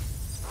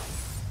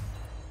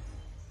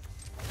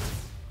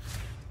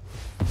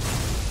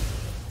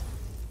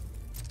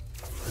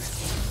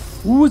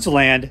 Ooh, it's a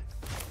land.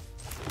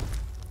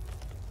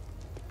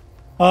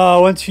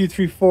 1, 2,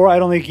 3, 4.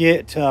 I'd only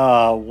get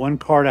 1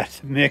 card out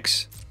of the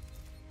mix.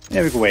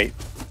 Yeah, we can wait.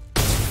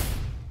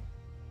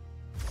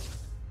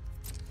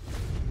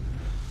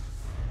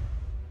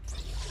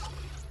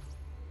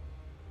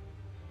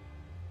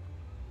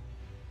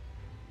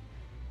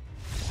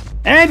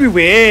 And we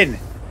win!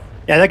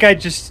 Yeah, that guy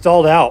just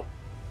stalled out.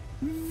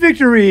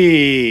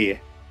 Victory!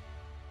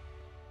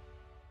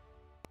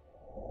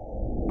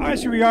 Alright,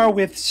 so we are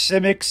with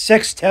SIMIC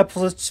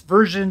SEXTUPLETS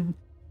version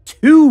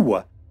 2.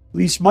 At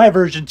least my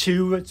version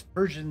 2. It's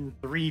version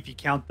 3 if you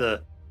count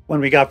the one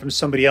we got from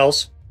somebody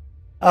else.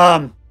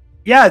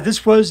 yeah,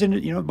 this was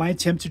my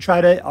attempt to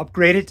try to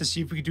upgrade it to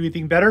see if we could do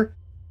anything better.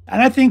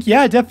 And I think,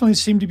 yeah, it definitely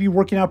seemed to be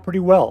working out pretty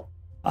well.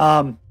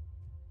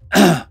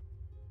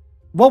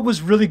 What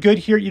was really good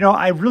here,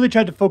 I really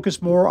tried to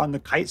focus more on the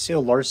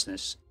Kitesail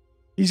Larcenist.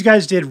 These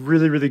guys did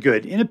really, really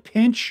good. In a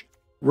pinch,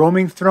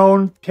 Roaming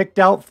Throne picked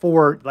out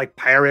for like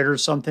Pirate or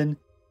something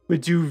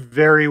would do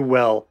very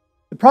well.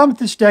 The problem with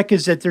this deck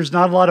is that there's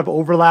not a lot of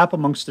overlap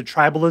amongst the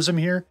tribalism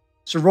here.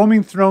 So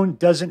Roaming Throne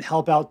doesn't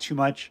help out too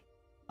much.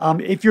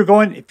 If you're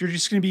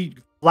just going to be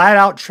flat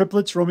out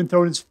triplets, Roaming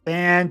Throne is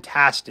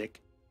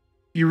fantastic.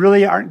 If you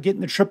really aren't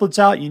getting the triplets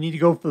out, you need to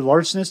go for the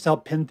Larcenist to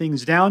help pin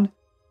things down.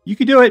 You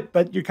can do it,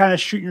 but you're kind of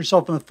shooting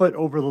yourself in the foot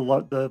over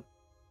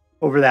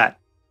over that.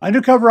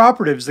 Undercover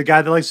Operative is the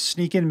guy that likes to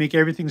sneak in and make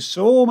everything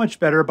so much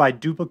better by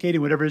duplicating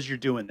whatever it is you're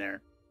doing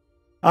there.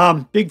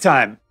 Big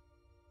time.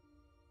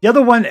 The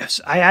other one,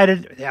 I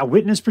added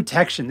Witness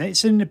Protection. They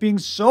ended up being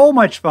so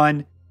much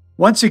fun.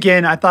 Once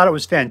again, I thought it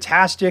was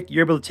fantastic.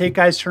 You're able to take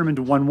guys, turn them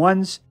into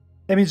 1/1s.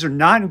 That means they're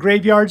not in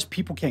graveyards.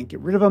 People can't get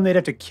rid of them. They'd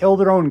have to kill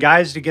their own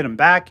guys to get them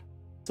back.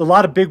 It's a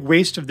lot of big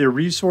waste of their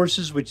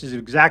resources, which is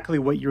exactly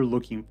what you're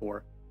looking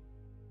for.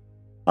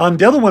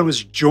 The other one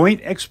was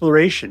Joint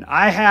Exploration.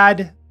 I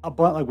had a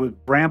bunch like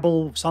with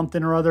Bramble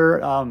something or other,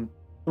 the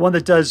one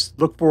that does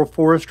look for a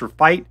forest or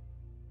fight.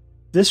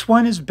 This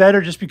one is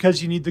better just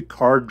because you need the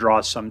card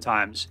draw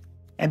sometimes.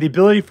 And the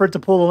ability for it to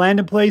pull the land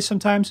in play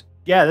sometimes,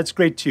 yeah, that's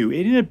great too.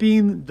 It ended up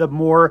being the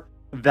more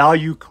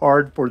value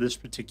card for this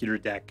particular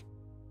deck.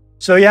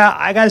 So yeah,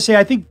 I gotta say,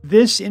 I think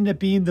this ended up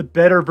being the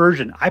better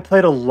version. I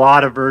played a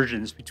lot of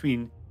versions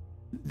between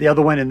the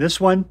other one and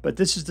this one, but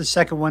this is the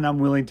second one I'm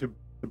willing to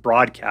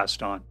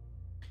broadcast on.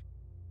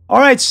 All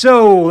right,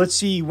 so let's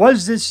see.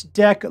 Was this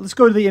deck... Let's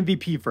go to the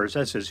MVP first.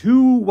 That says,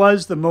 who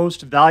was the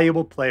most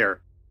valuable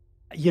player?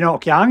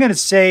 Okay, I'm going to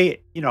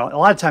say, a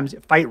lot of times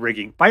fight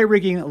rigging. Fight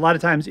rigging, a lot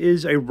of times,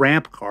 is a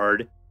ramp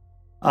card.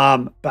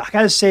 But I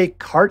got to say,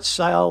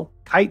 Kitesail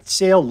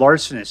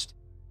Larcenist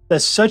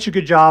does such a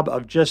good job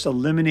of just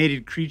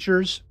eliminated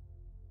creatures,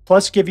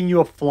 plus giving you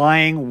a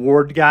flying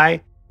ward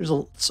guy. There's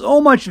so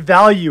much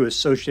value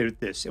associated with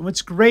this. And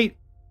what's great,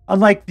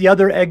 unlike the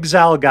other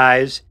exile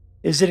guys,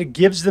 is that it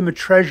gives them a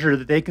treasure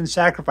that they can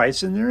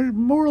sacrifice, and they're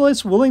more or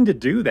less willing to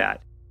do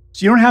that.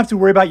 So you don't have to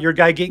worry about your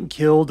guy getting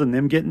killed and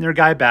them getting their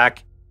guy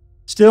back.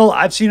 Still,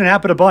 I've seen it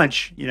happen a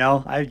bunch.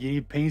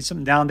 You pay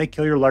something down, they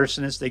kill your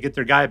Larcenist, they get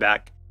their guy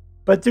back.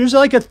 But there's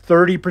like a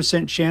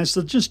 30% chance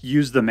they'll just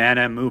use the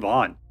mana and move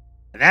on.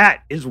 And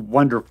that is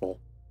wonderful.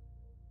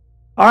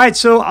 All right,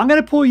 so I'm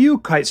going to pull you,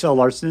 Kitesail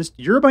Larcenist.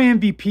 You're my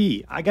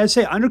MVP. I got to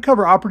say,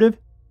 Undercover Operative,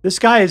 this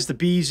guy is the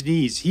bee's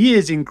knees. He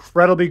is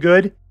incredibly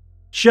good.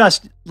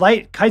 Just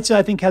light Kitesail,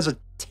 I think, has a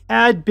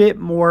tad bit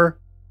more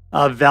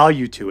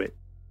value to it.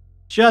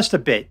 Just a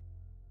bit.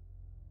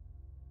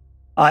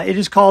 It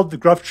is called the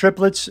Gruff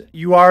Triplets.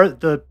 You are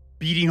the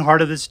beating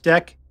heart of this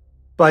deck.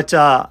 But,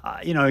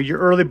 your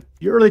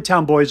early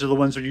town boys are the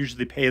ones that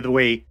usually pay the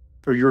way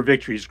for your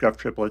victories, Gruff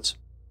Triplets.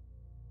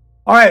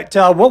 All right,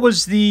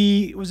 was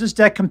this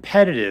deck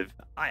competitive?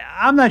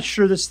 I'm not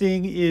sure this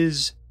thing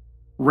is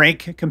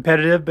rank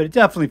competitive, but it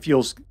definitely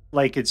feels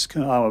like it's,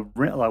 what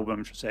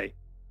I'm to say.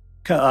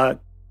 There's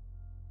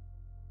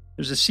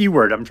a C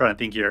word I'm trying to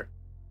think here.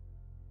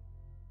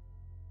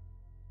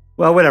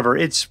 Well, whatever.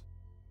 It's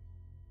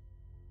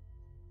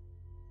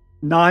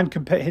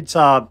non-competitive. It's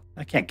I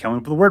can't come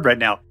up with the word right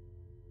now.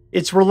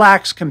 It's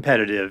relaxed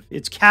competitive.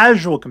 It's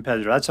casual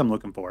competitive. That's what I'm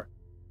looking for.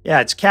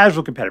 Yeah, it's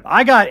casual competitive.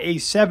 I got a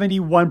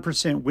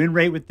 71% win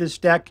rate with this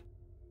deck,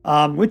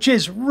 which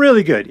is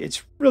really good.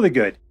 It's really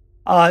good.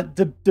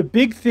 The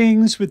big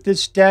things with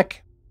this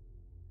deck,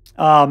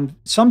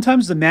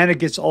 sometimes the mana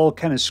gets all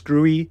kind of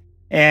screwy,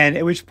 and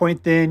at which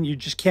point then you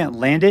just can't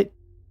land it.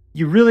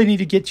 You really need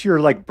to get to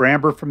your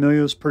Bramble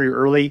Familiars pretty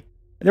early.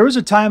 There was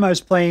a time I was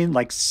playing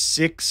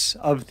 6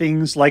 of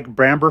things like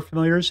Bramble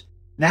Familiars.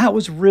 And that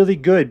was really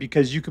good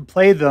because you could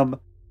play them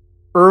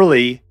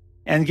early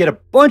and get a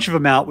bunch of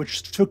them out,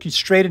 which took you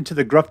straight into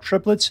the Gruff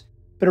Triplets.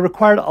 But it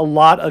required a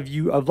lot of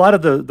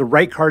the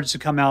right cards to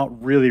come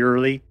out really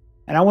early.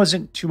 And I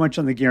wasn't too much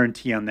on the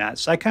guarantee on that.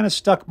 So I kind of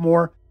stuck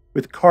more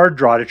with card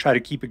draw to try to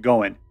keep it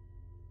going.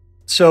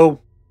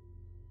 So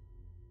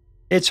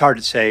it's hard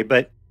to say,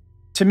 but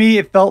to me,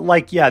 it felt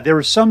like, yeah, there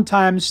were some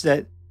times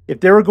that if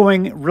they were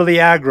going really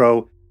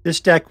aggro, this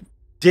deck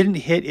didn't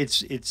hit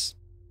its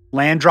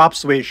land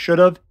drops the way it should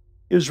have.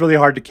 It was really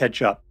hard to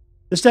catch up.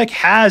 This deck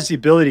has the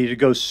ability to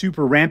go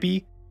super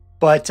rampy,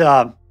 but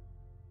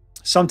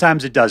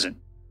sometimes it doesn't.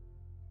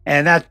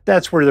 And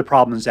that's where the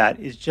problem is at.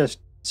 It's just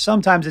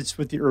sometimes it's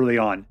with the early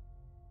on.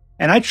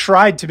 And I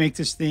tried to make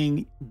this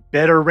thing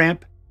better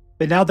ramp,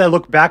 but now that I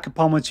look back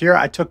upon what's here,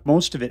 I took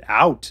most of it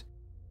out.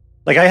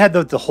 I had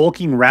the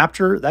hulking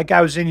raptor. That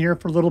guy was in here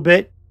for a little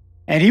bit,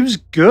 and he was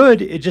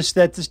good. It's just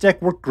that this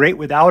deck worked great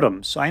without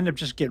him, so I ended up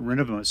just getting rid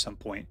of him at some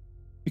point.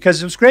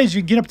 Because it was great,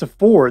 you can get up to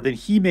 4, then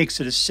he makes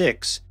it a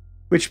 6,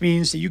 which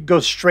means that you can go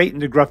straight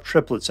into Gruff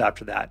Triplets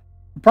after that.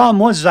 The problem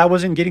was I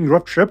wasn't getting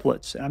Gruff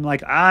Triplets, and I'm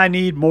like, I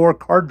need more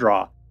card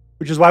draw,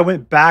 which is why I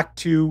went back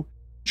to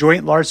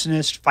Joint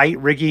Larcenist, Fight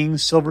Rigging,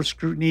 Silver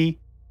Scrutiny,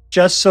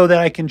 just so that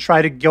I can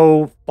try to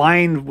go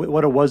find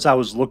what it was I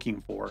was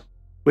looking for,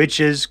 which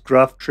is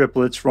Gruff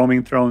Triplets,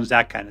 Roaming Thrones,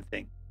 that kind of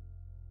thing.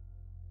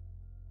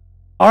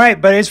 All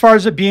right, but as far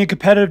as it being a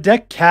competitive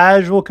deck,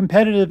 casual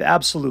competitive,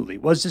 absolutely.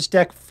 Was this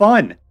deck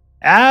fun?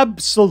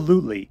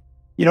 Absolutely.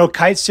 You know,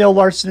 Kitesail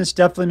Larcenist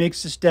definitely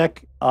makes this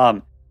deck,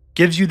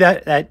 gives you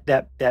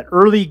that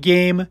early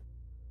game,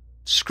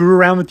 screw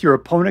around with your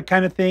opponent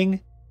kind of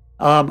thing.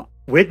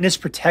 Witness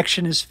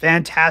Protection is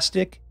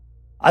fantastic.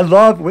 I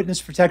love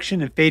Witness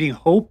Protection and Fading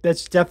Hope.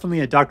 That's definitely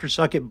a Dr.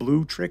 SuckIt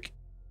blue trick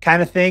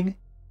kind of thing.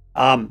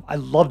 I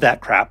love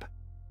that crap.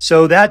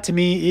 So that to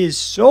me is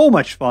so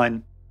much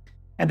fun.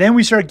 And then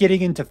we start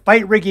getting into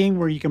fight rigging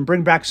where you can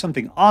bring back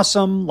something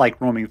awesome like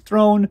Roaming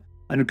Throne,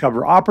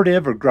 Undercover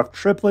Operative, or Gruff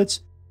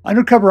Triplets.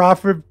 Undercover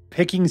Operative,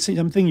 picking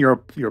something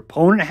your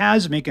opponent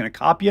has, making a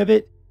copy of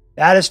it.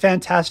 That is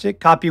fantastic.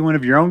 Copy one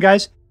of your own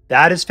guys.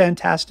 That is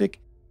fantastic.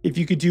 If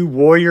you could do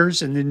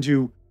Warriors and then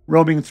do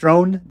Roaming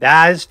Throne,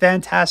 that is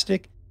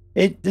fantastic.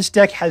 This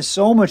deck has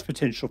so much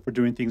potential for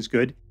doing things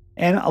good,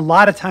 and a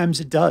lot of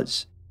times it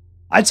does.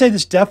 I'd say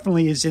this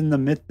definitely is in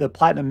the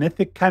Platinum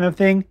Mythic kind of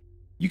thing.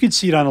 You could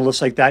see it on a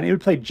list like that, and it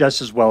would play just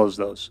as well as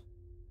those.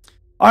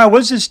 All right,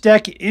 was this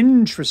deck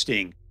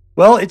interesting?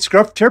 Well, it's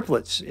Gruff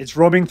Triplets. It's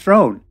Roaming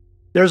Throne.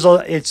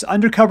 It's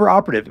Undercover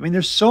Operative. I mean,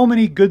 there's so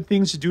many good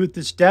things to do with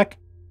this deck.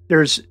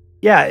 There's,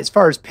 as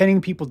far as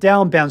pinning people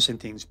down, bouncing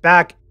things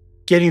back,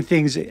 getting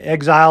things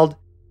exiled,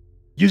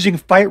 using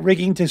fight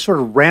rigging to sort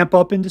of ramp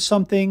up into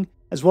something,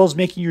 as well as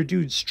making your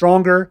dudes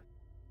stronger.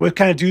 What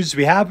kind of dudes do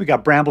we have? We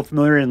got Bramble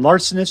Familiar and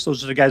Larcenist.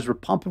 Those are the guys we're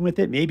pumping with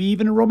it. Maybe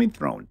even a Roaming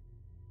Throne.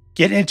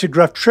 Getting into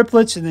Gruff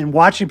Triplets and then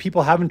watching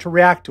people having to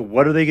react to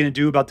what are they going to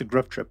do about the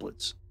Gruff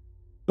Triplets.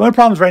 The only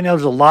problem is right now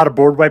there's a lot of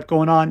board wipe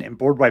going on, and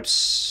board wipes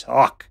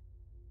suck.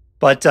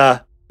 But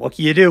what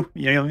can you do?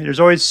 You know, there's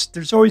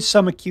always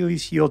some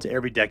Achilles heel to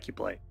every deck you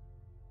play.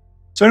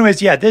 So anyways,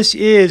 this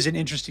is an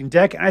interesting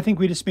deck, and I think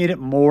we just made it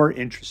more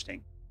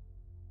interesting.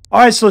 All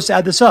right, so let's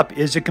add this up.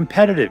 Is it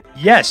competitive?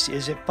 Yes.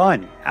 Is it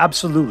fun?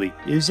 Absolutely.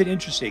 Is it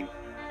interesting?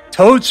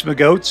 Totes, my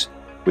goats,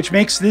 which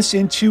makes this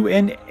into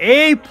an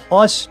A+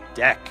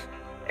 deck.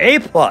 A+.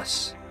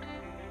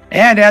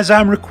 And as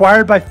I'm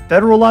required by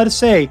federal law to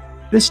say,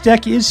 this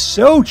deck is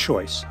so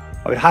choice.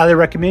 I would highly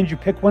recommend you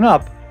pick one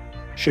up,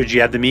 should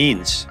you have the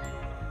means.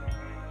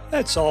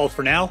 That's all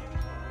for now.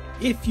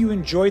 If you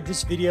enjoyed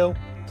this video,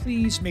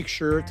 please make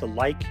sure to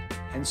like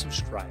and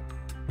subscribe.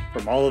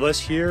 From all of us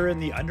here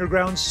in the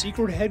underground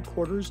secret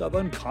headquarters of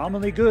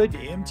Uncommonly Good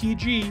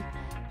MTG,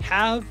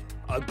 have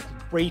a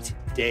great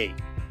day.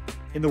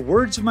 In the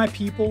words of my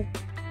people,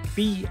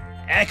 be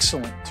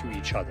excellent to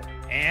each other,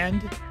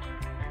 and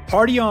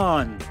party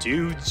on,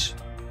 dudes.